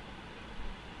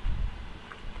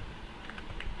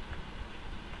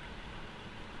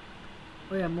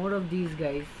 Oh yeah, more of these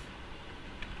guys.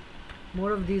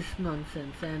 More of this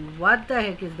nonsense. And what the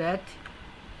heck is that?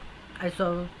 I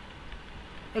saw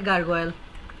a gargoyle.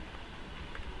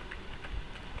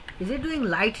 Is it doing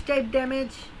light type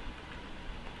damage?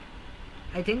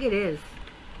 I think it is.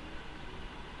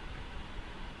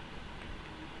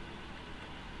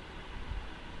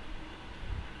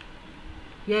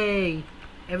 Yay!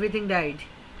 Everything died.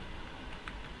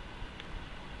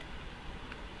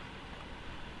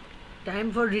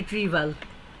 Time for retrieval.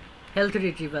 Health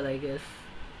retrieval, I guess.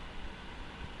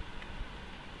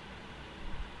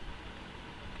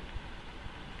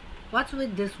 What's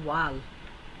with this wall?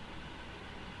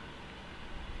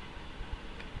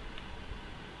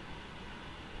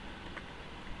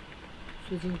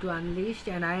 Switching to unleashed,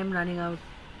 and I am running out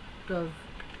of...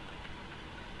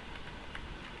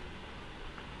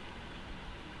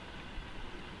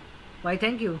 Why,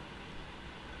 thank you.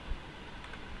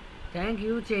 Thank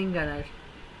you, chain gunner.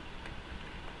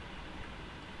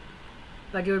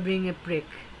 But you're being a prick.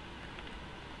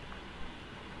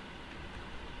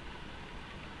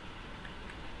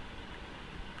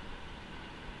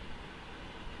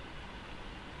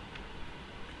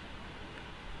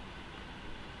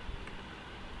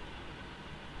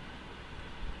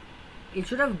 It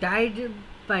should have died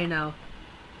by now.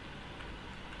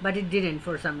 But it didn't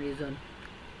for some reason.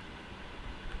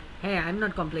 Hey, I'm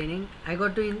not complaining. I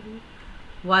got to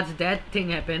watch that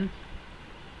thing happen.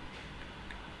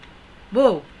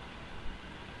 Whoa!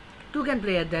 Two can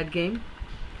play at that game.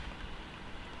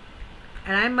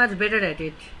 And I'm much better at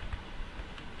it.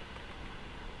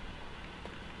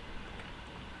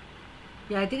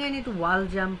 Yeah, I think I need to wall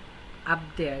jump up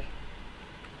there.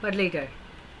 But later.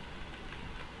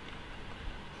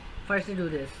 First to do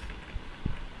this.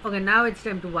 Okay, now it's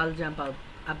time to wall jump up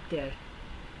there.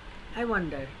 I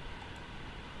wonder.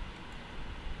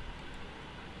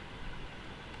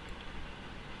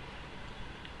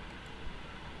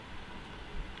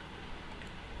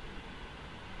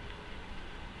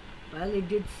 Well, it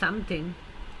did something.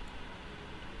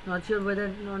 Not sure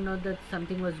whether or not that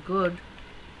something was good,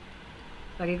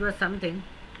 but it was something.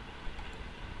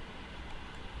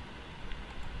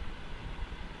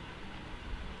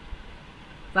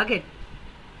 Fuck it.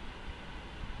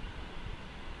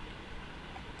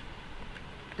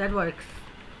 That works.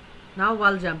 Now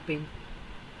wall jumping.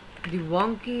 The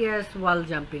wonky ass wall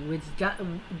jumping, which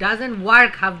doesn't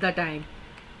work half the time.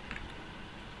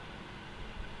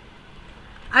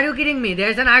 Are you kidding me?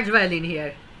 There's an arch violin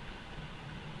here.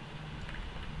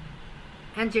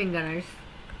 And chain gunners.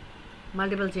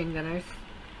 Multiple chain gunners.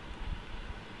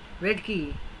 Red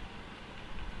key.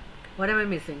 What am I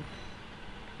missing?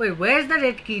 Wait, where's the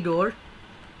red key door?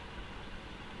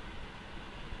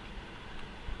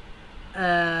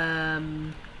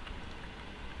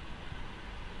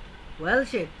 Well,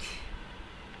 shit.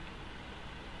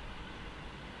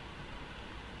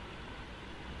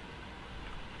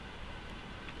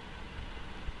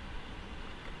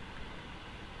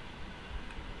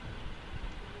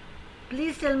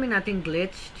 Please tell me nothing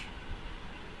glitched.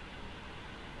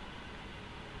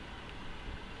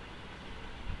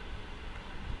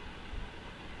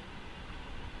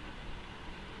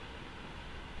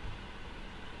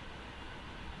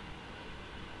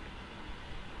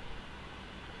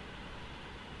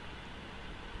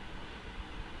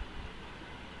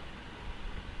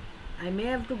 I may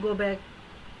have to go back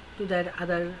to that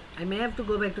other... I may have to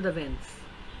go back to the vents.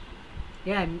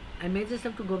 Yeah, I may just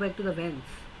have to go back to the vents.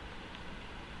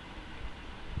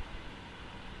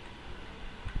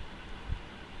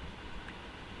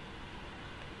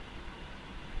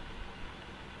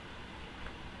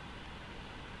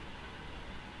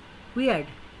 Weird.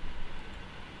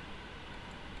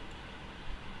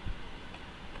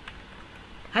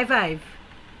 High five.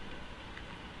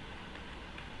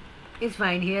 It's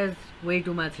fine, he has way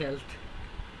too much health.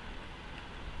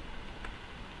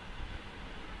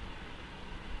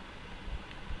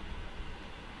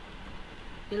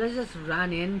 Okay, let's just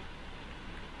run in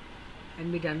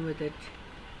and be done with it.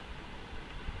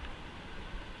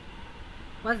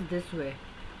 What's this way?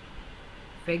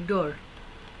 Fake door.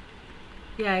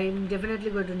 Yeah, I'm definitely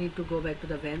going to need to go back to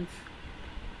the vents.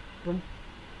 Boom.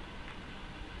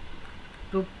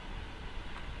 Boop.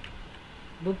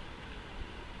 Boop.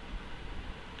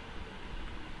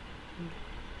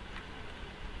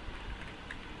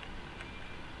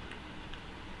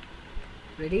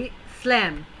 Ready?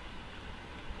 Slam.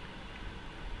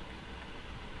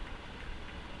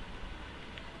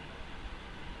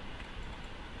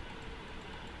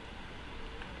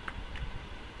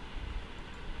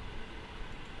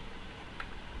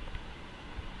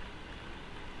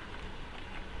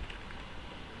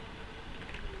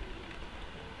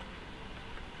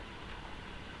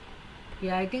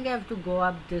 Yeah, I think I have to go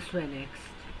up this way next.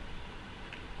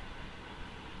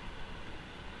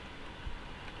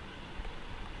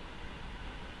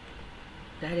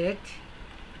 That it?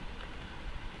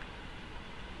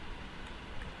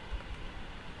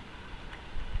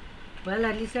 Well,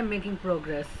 at least I'm making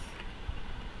progress.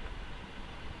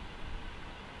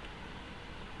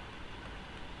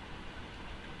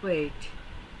 Wait.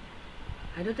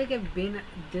 I don't think I've been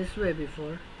this way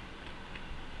before.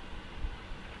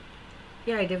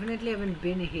 Yeah, I definitely haven't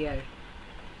been here.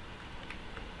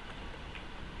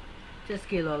 Just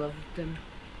kill all of them.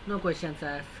 No questions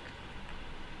asked.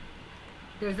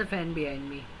 There's a fan behind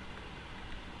me.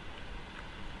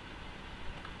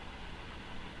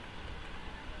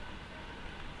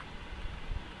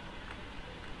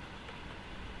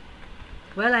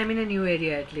 Well, I'm in a new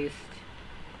area at least.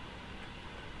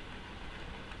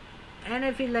 And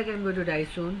I feel like I'm going to die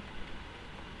soon.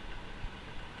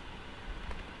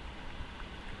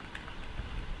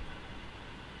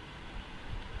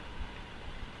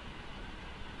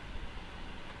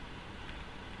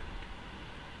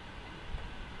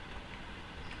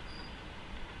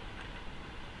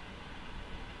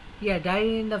 Yeah, die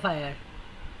in the fire.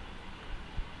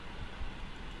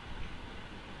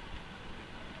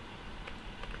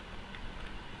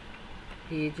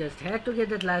 He just had to get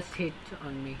that last hit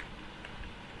on me.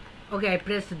 Okay, I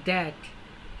pressed that.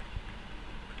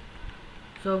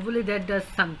 So hopefully that does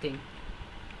something.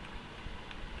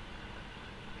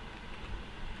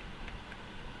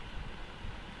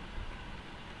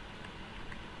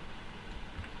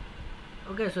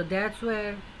 Okay, so that's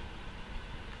where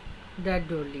that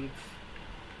door leads.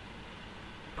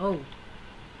 Oh.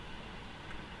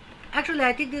 Actually,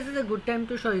 I think this is a good time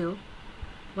to show you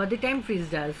what the time freeze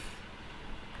does.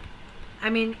 I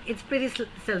mean, it's pretty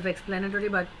self-explanatory,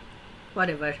 but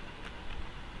whatever.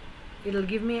 It'll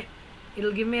give me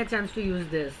a chance to use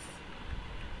this.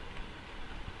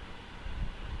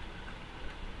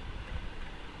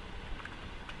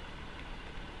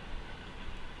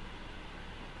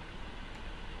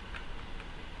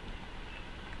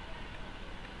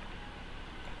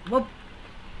 Whoop.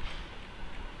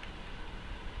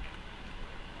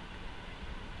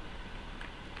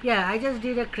 Yeah, I just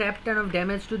did a crap ton of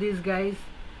damage to these guys.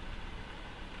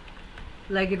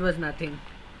 Like it was nothing.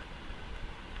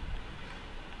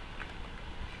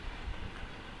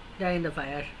 Die in the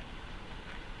fire.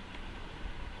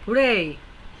 Hooray!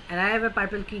 And I have a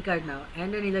purple key card now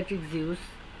and an electric Zeus.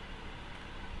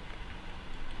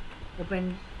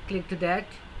 Open, clicked that.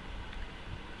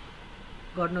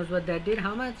 God knows what that did.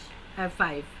 How much? I have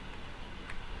 5.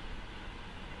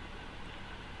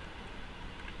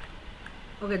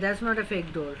 Okay, that's not a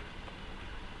fake door.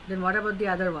 Then what about the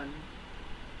other one?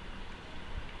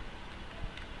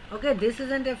 Okay, this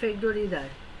isn't a fake door either.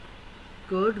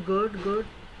 Good, good, good.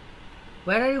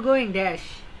 Where are you going,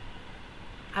 Dash?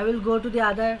 I will go to the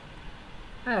other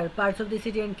parts of the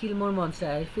city and kill more monsters.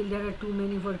 I feel there are too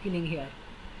many for killing here.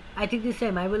 I think the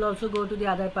same. I will also go to the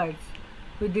other parts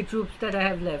with the troops that I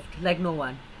have left, like no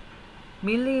one.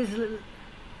 Mainly is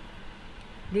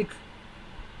the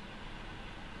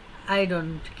I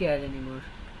don't care anymore.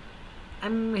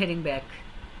 I'm heading back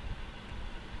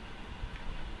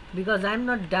because I'm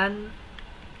not done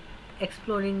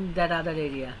exploring that other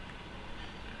area.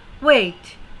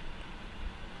 Wait,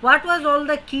 what was all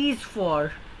the keys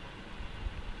for?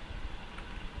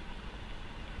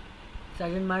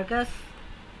 Sergeant Marcus,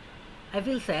 I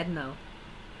feel sad now.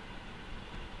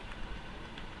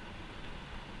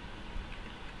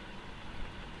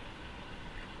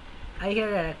 I hear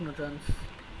arachnotrons.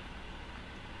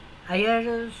 I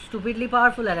hear stupidly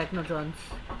powerful arachnotrons.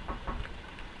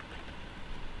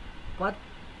 What?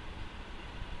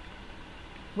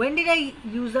 When did I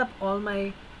use up all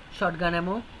my shotgun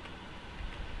ammo?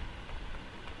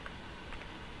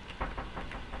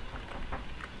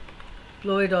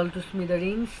 Blow it all to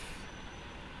smithereens.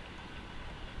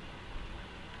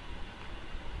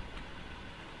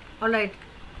 Alright,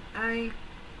 I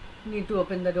need to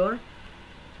open the door.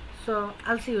 So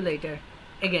I'll see you later.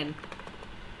 Again.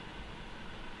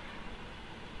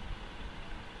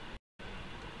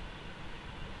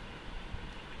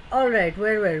 Alright,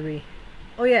 where were we?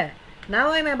 Oh yeah,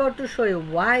 now I'm about to show you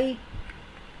why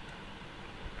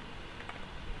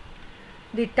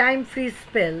the time freeze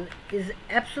spell is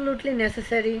absolutely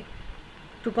necessary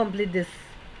to complete this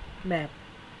map.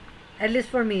 At least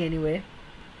for me anyway.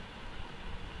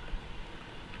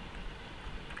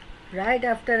 Right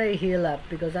after I heal up,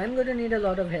 because I'm going to need a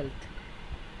lot of health.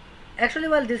 Actually,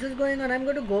 while this is going on, I'm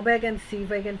going to go back and see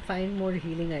if I can find more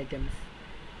healing items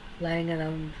lying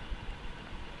around.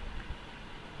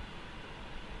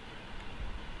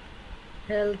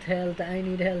 Health, health, I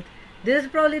need health. This is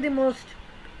probably the most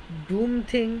doom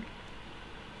thing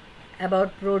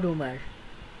about Prodoomer.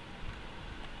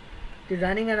 The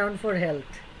running around for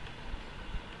health.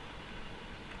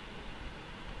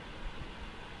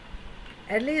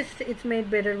 At least it's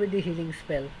made better with the healing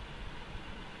spell.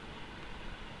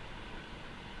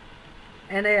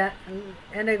 And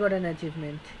I got an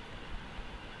achievement.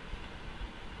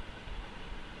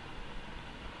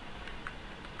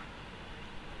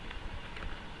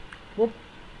 Whoop.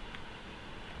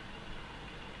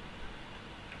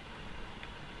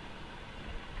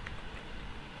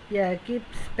 Yeah, keep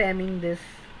spamming this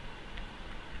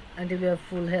until you have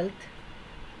full health.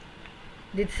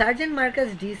 Did Sergeant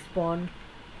Marcus despawn?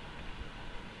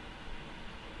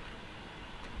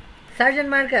 Sergeant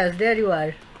Marcus, there you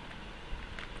are.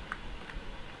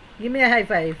 Give me a high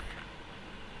five.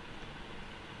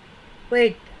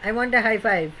 Wait, I want a high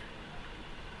five.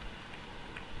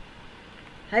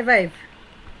 High five.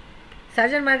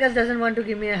 Sergeant Marcus doesn't want to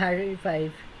give me a high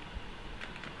five.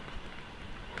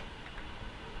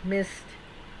 Missed.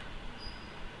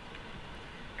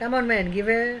 Come on, man, give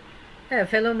a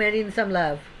fellow Marine some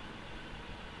love.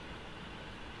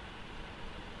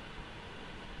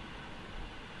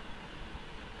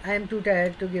 I am too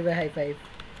tired to give a high five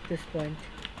at this point.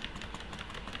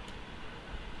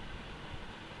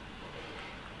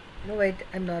 No, wait,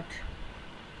 I'm not.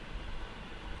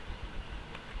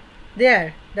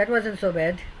 There, that wasn't so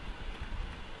bad.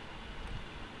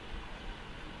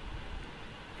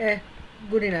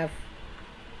 Good enough.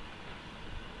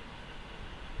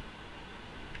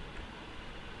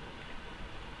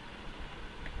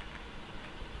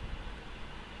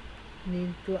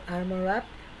 Need to armor up.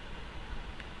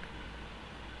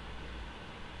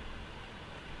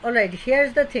 Alright,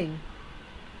 here's the thing.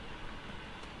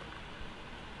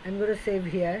 I'm going to save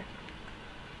here.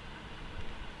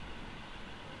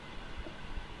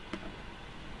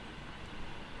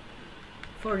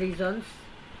 For reasons.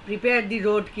 Prepare the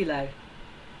road killer.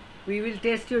 We will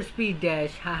test your speed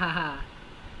dash. Ha ha ha.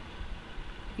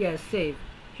 Yes, save.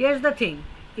 Here's the thing.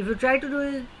 If you try to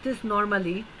do this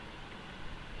normally,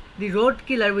 the road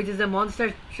killer, which is a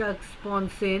monster truck,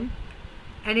 spawns in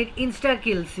and it insta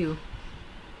kills you.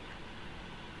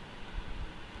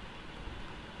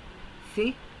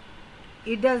 See?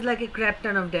 It does like a crap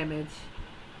ton of damage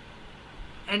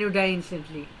and you die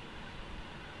instantly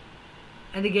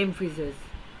and the game freezes.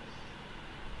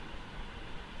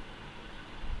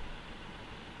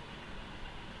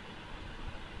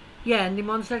 Yeah, and the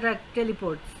monster truck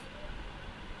teleports.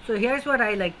 So here's what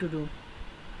I like to do.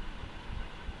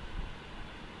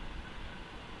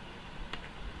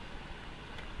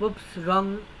 Whoops,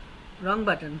 wrong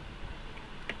button.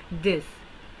 This.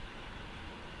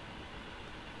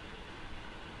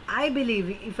 I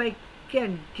believe if I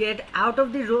can get out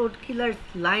of the road killer's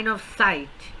line of sight,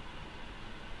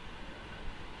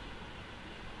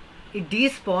 it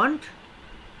despawned.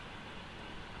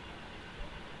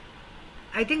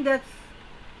 I think that's...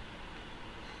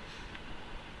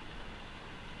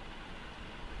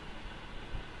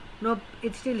 Nope,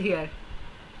 it's still here.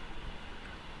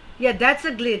 Yeah, that's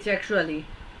a glitch actually.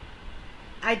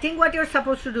 I think what you're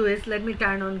supposed to do is, let me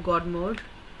turn on God mode.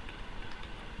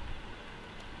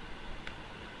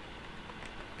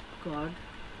 God,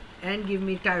 and give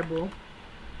me turbo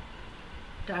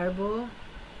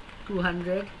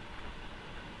 200,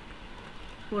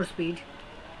 more speed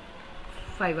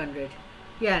 500.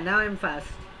 Yeah, now I'm fast.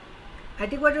 I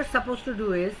think what you're supposed to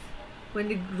do is, when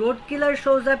the road killer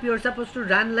shows up, you're supposed to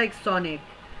run like Sonic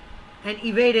and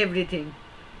evade everything.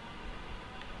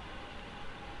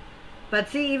 But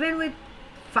see, even with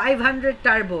 500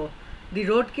 turbo, the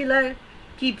road killer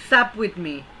keeps up with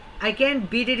me. I can't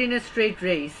beat it in a straight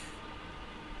race.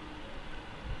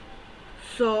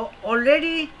 So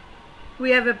already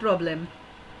we have a problem.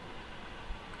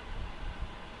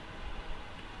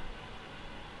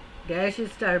 Dash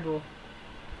is turbo.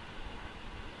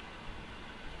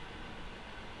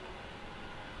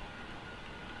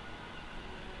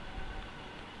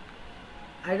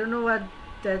 I don't know what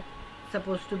that's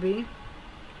supposed to be.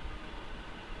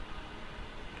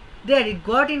 There, it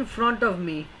got in front of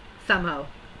me somehow.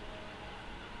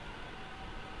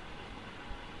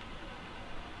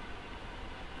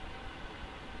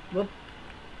 Whoop.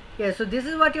 Yeah, so this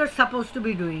is what you're supposed to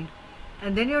be doing.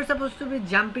 And then you're supposed to be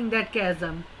jumping that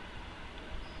chasm.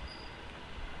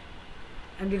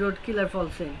 And the road killer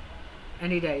falls in.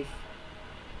 And he dies.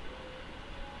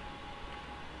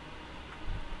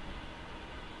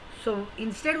 So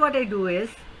instead what I do is,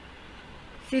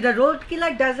 see, the road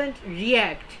killer doesn't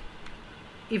react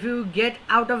if you get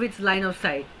out of its line of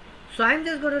sight. So I'm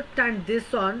just going to turn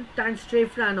this on, turn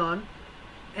strafe run on,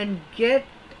 and get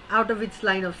out of its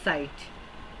line of sight.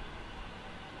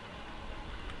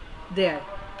 There.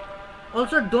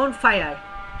 Also don't fire,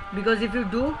 because if you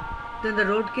do, then the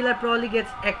road killer probably gets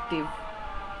active.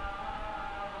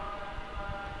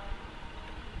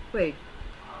 Wait,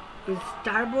 is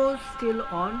turbo still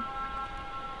on?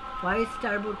 Why is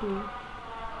turbo 2?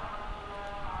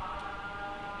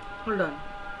 Hold on.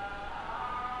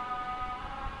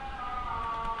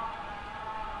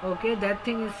 Okay, that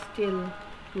thing is still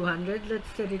 200. Let's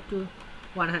set it to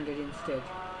 100 instead.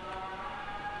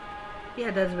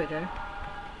 Yeah, that's better.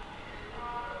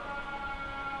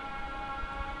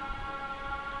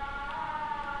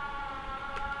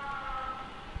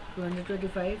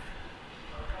 $225.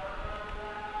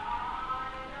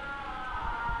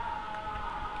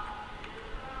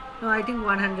 No, I think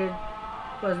 100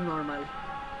 was normal.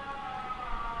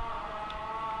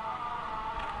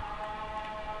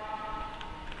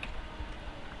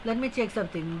 Let me check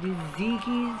something. The Z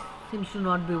keys seems to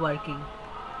not be working.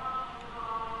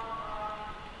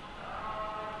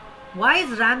 Why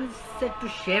is run set to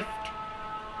shift?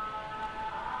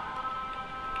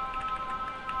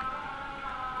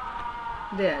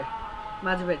 There,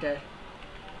 much better.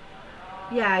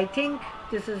 Yeah, I think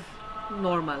this is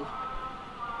normal.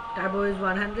 Turbo is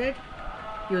 100.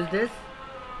 Use this.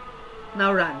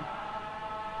 Now run.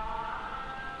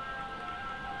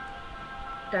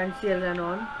 Turn CL run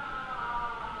on.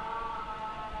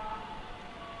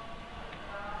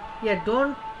 Yeah,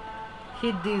 don't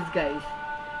hit these guys.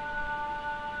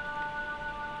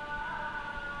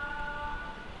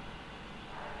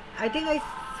 I think I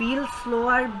feel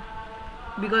slower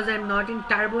because I'm not in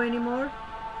turbo anymore,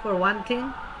 for one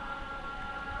thing.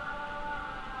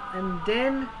 And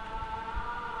then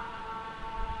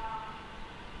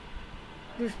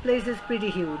this place is pretty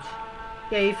huge.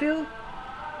 Yeah, if you...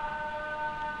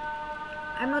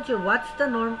 I'm not sure what's the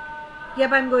norm.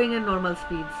 Yep, I'm going in normal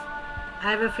speeds.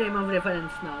 I have a frame of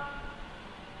reference now.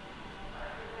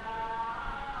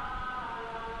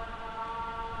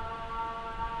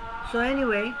 So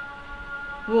anyway,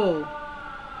 whoa.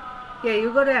 Yeah,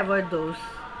 you gotta avoid those.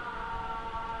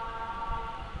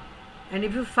 And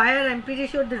if you fire, I'm pretty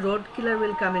sure the road killer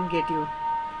will come and get you.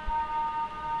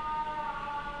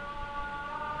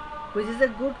 Which is a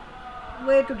good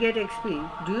way to get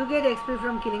XP. Do you get XP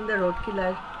from killing the road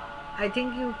killer? I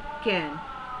think you can,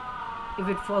 if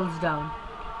it falls down.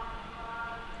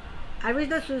 I wish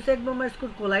the suicide bombers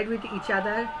could collide with each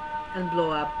other and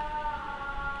blow up.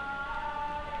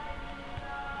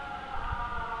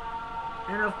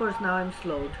 And of course now I'm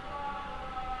slowed.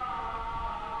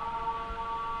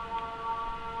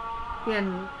 Yeah,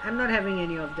 and I'm not having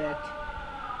any of that.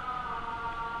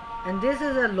 And this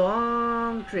is a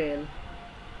long trail.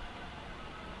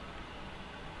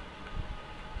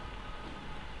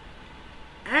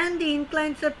 And the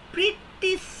inclines are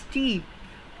pretty steep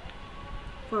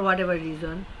for whatever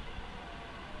reason.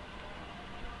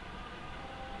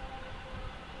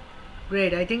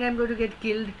 Great, I think I'm going to get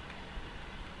killed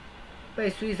by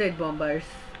suicide bombers.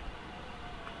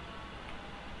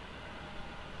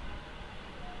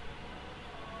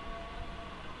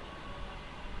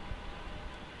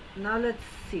 Now let's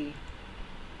see.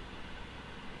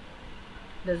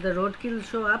 Does the roadkill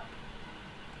show up?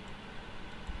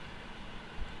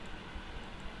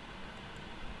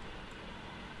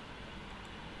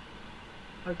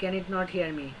 Or can it not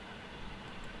hear me?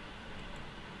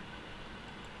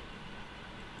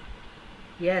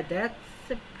 Yeah, that's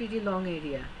a pretty long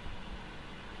area.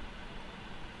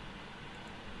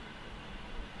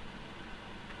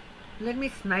 Let me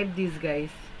snipe these guys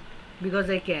because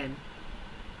I can.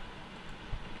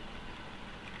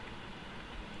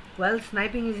 Well,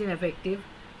 sniping is ineffective.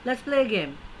 Let's play a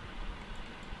game.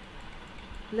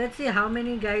 Let's see how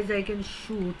many guys I can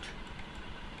shoot.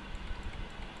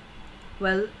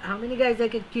 Well, how many guys I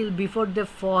can kill before they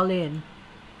fall in.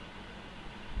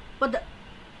 But the...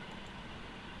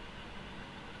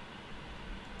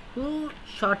 Who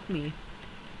shot me?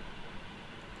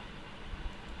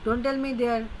 Don't tell me they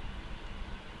are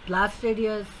blast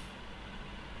radius.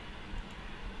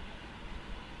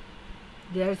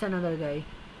 There's another guy.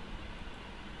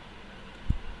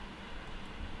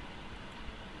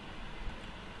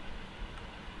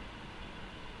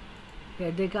 Here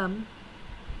they come.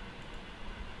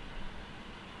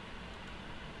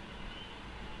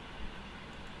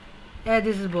 Yeah,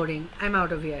 this is boring. I'm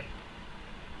out of here.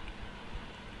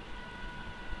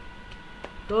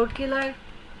 Road killer.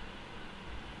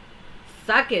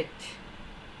 Suck it.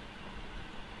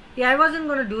 Yeah, I wasn't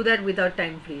gonna do that without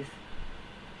time freeze.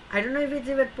 I don't know if it's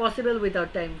even possible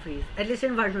without time freeze. At least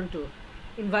in version 2.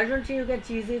 In version 3 you can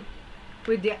cheese it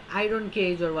with the iron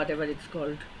cage or whatever it's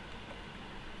called.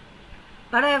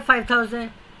 But I have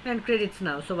 5,000 credits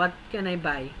now, so what can I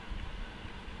buy?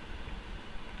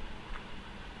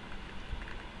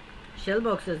 shell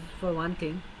boxes for one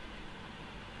thing.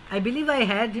 I believe I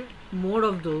had more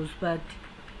of those, but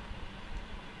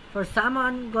for some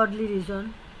ungodly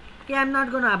reason, okay, I'm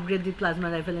not gonna upgrade the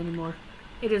plasma rifle anymore.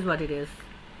 It is what it is.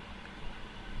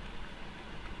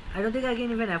 I don't think I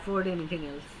can even afford anything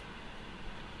else.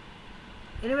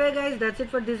 Anyway guys, that's it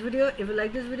for this video. If you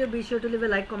like this video, be sure to leave a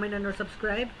like, comment and or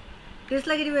subscribe.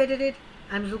 Dislike it if you hated it.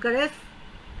 I'm Zulk,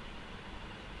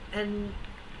 and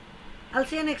I'll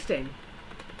see you next time.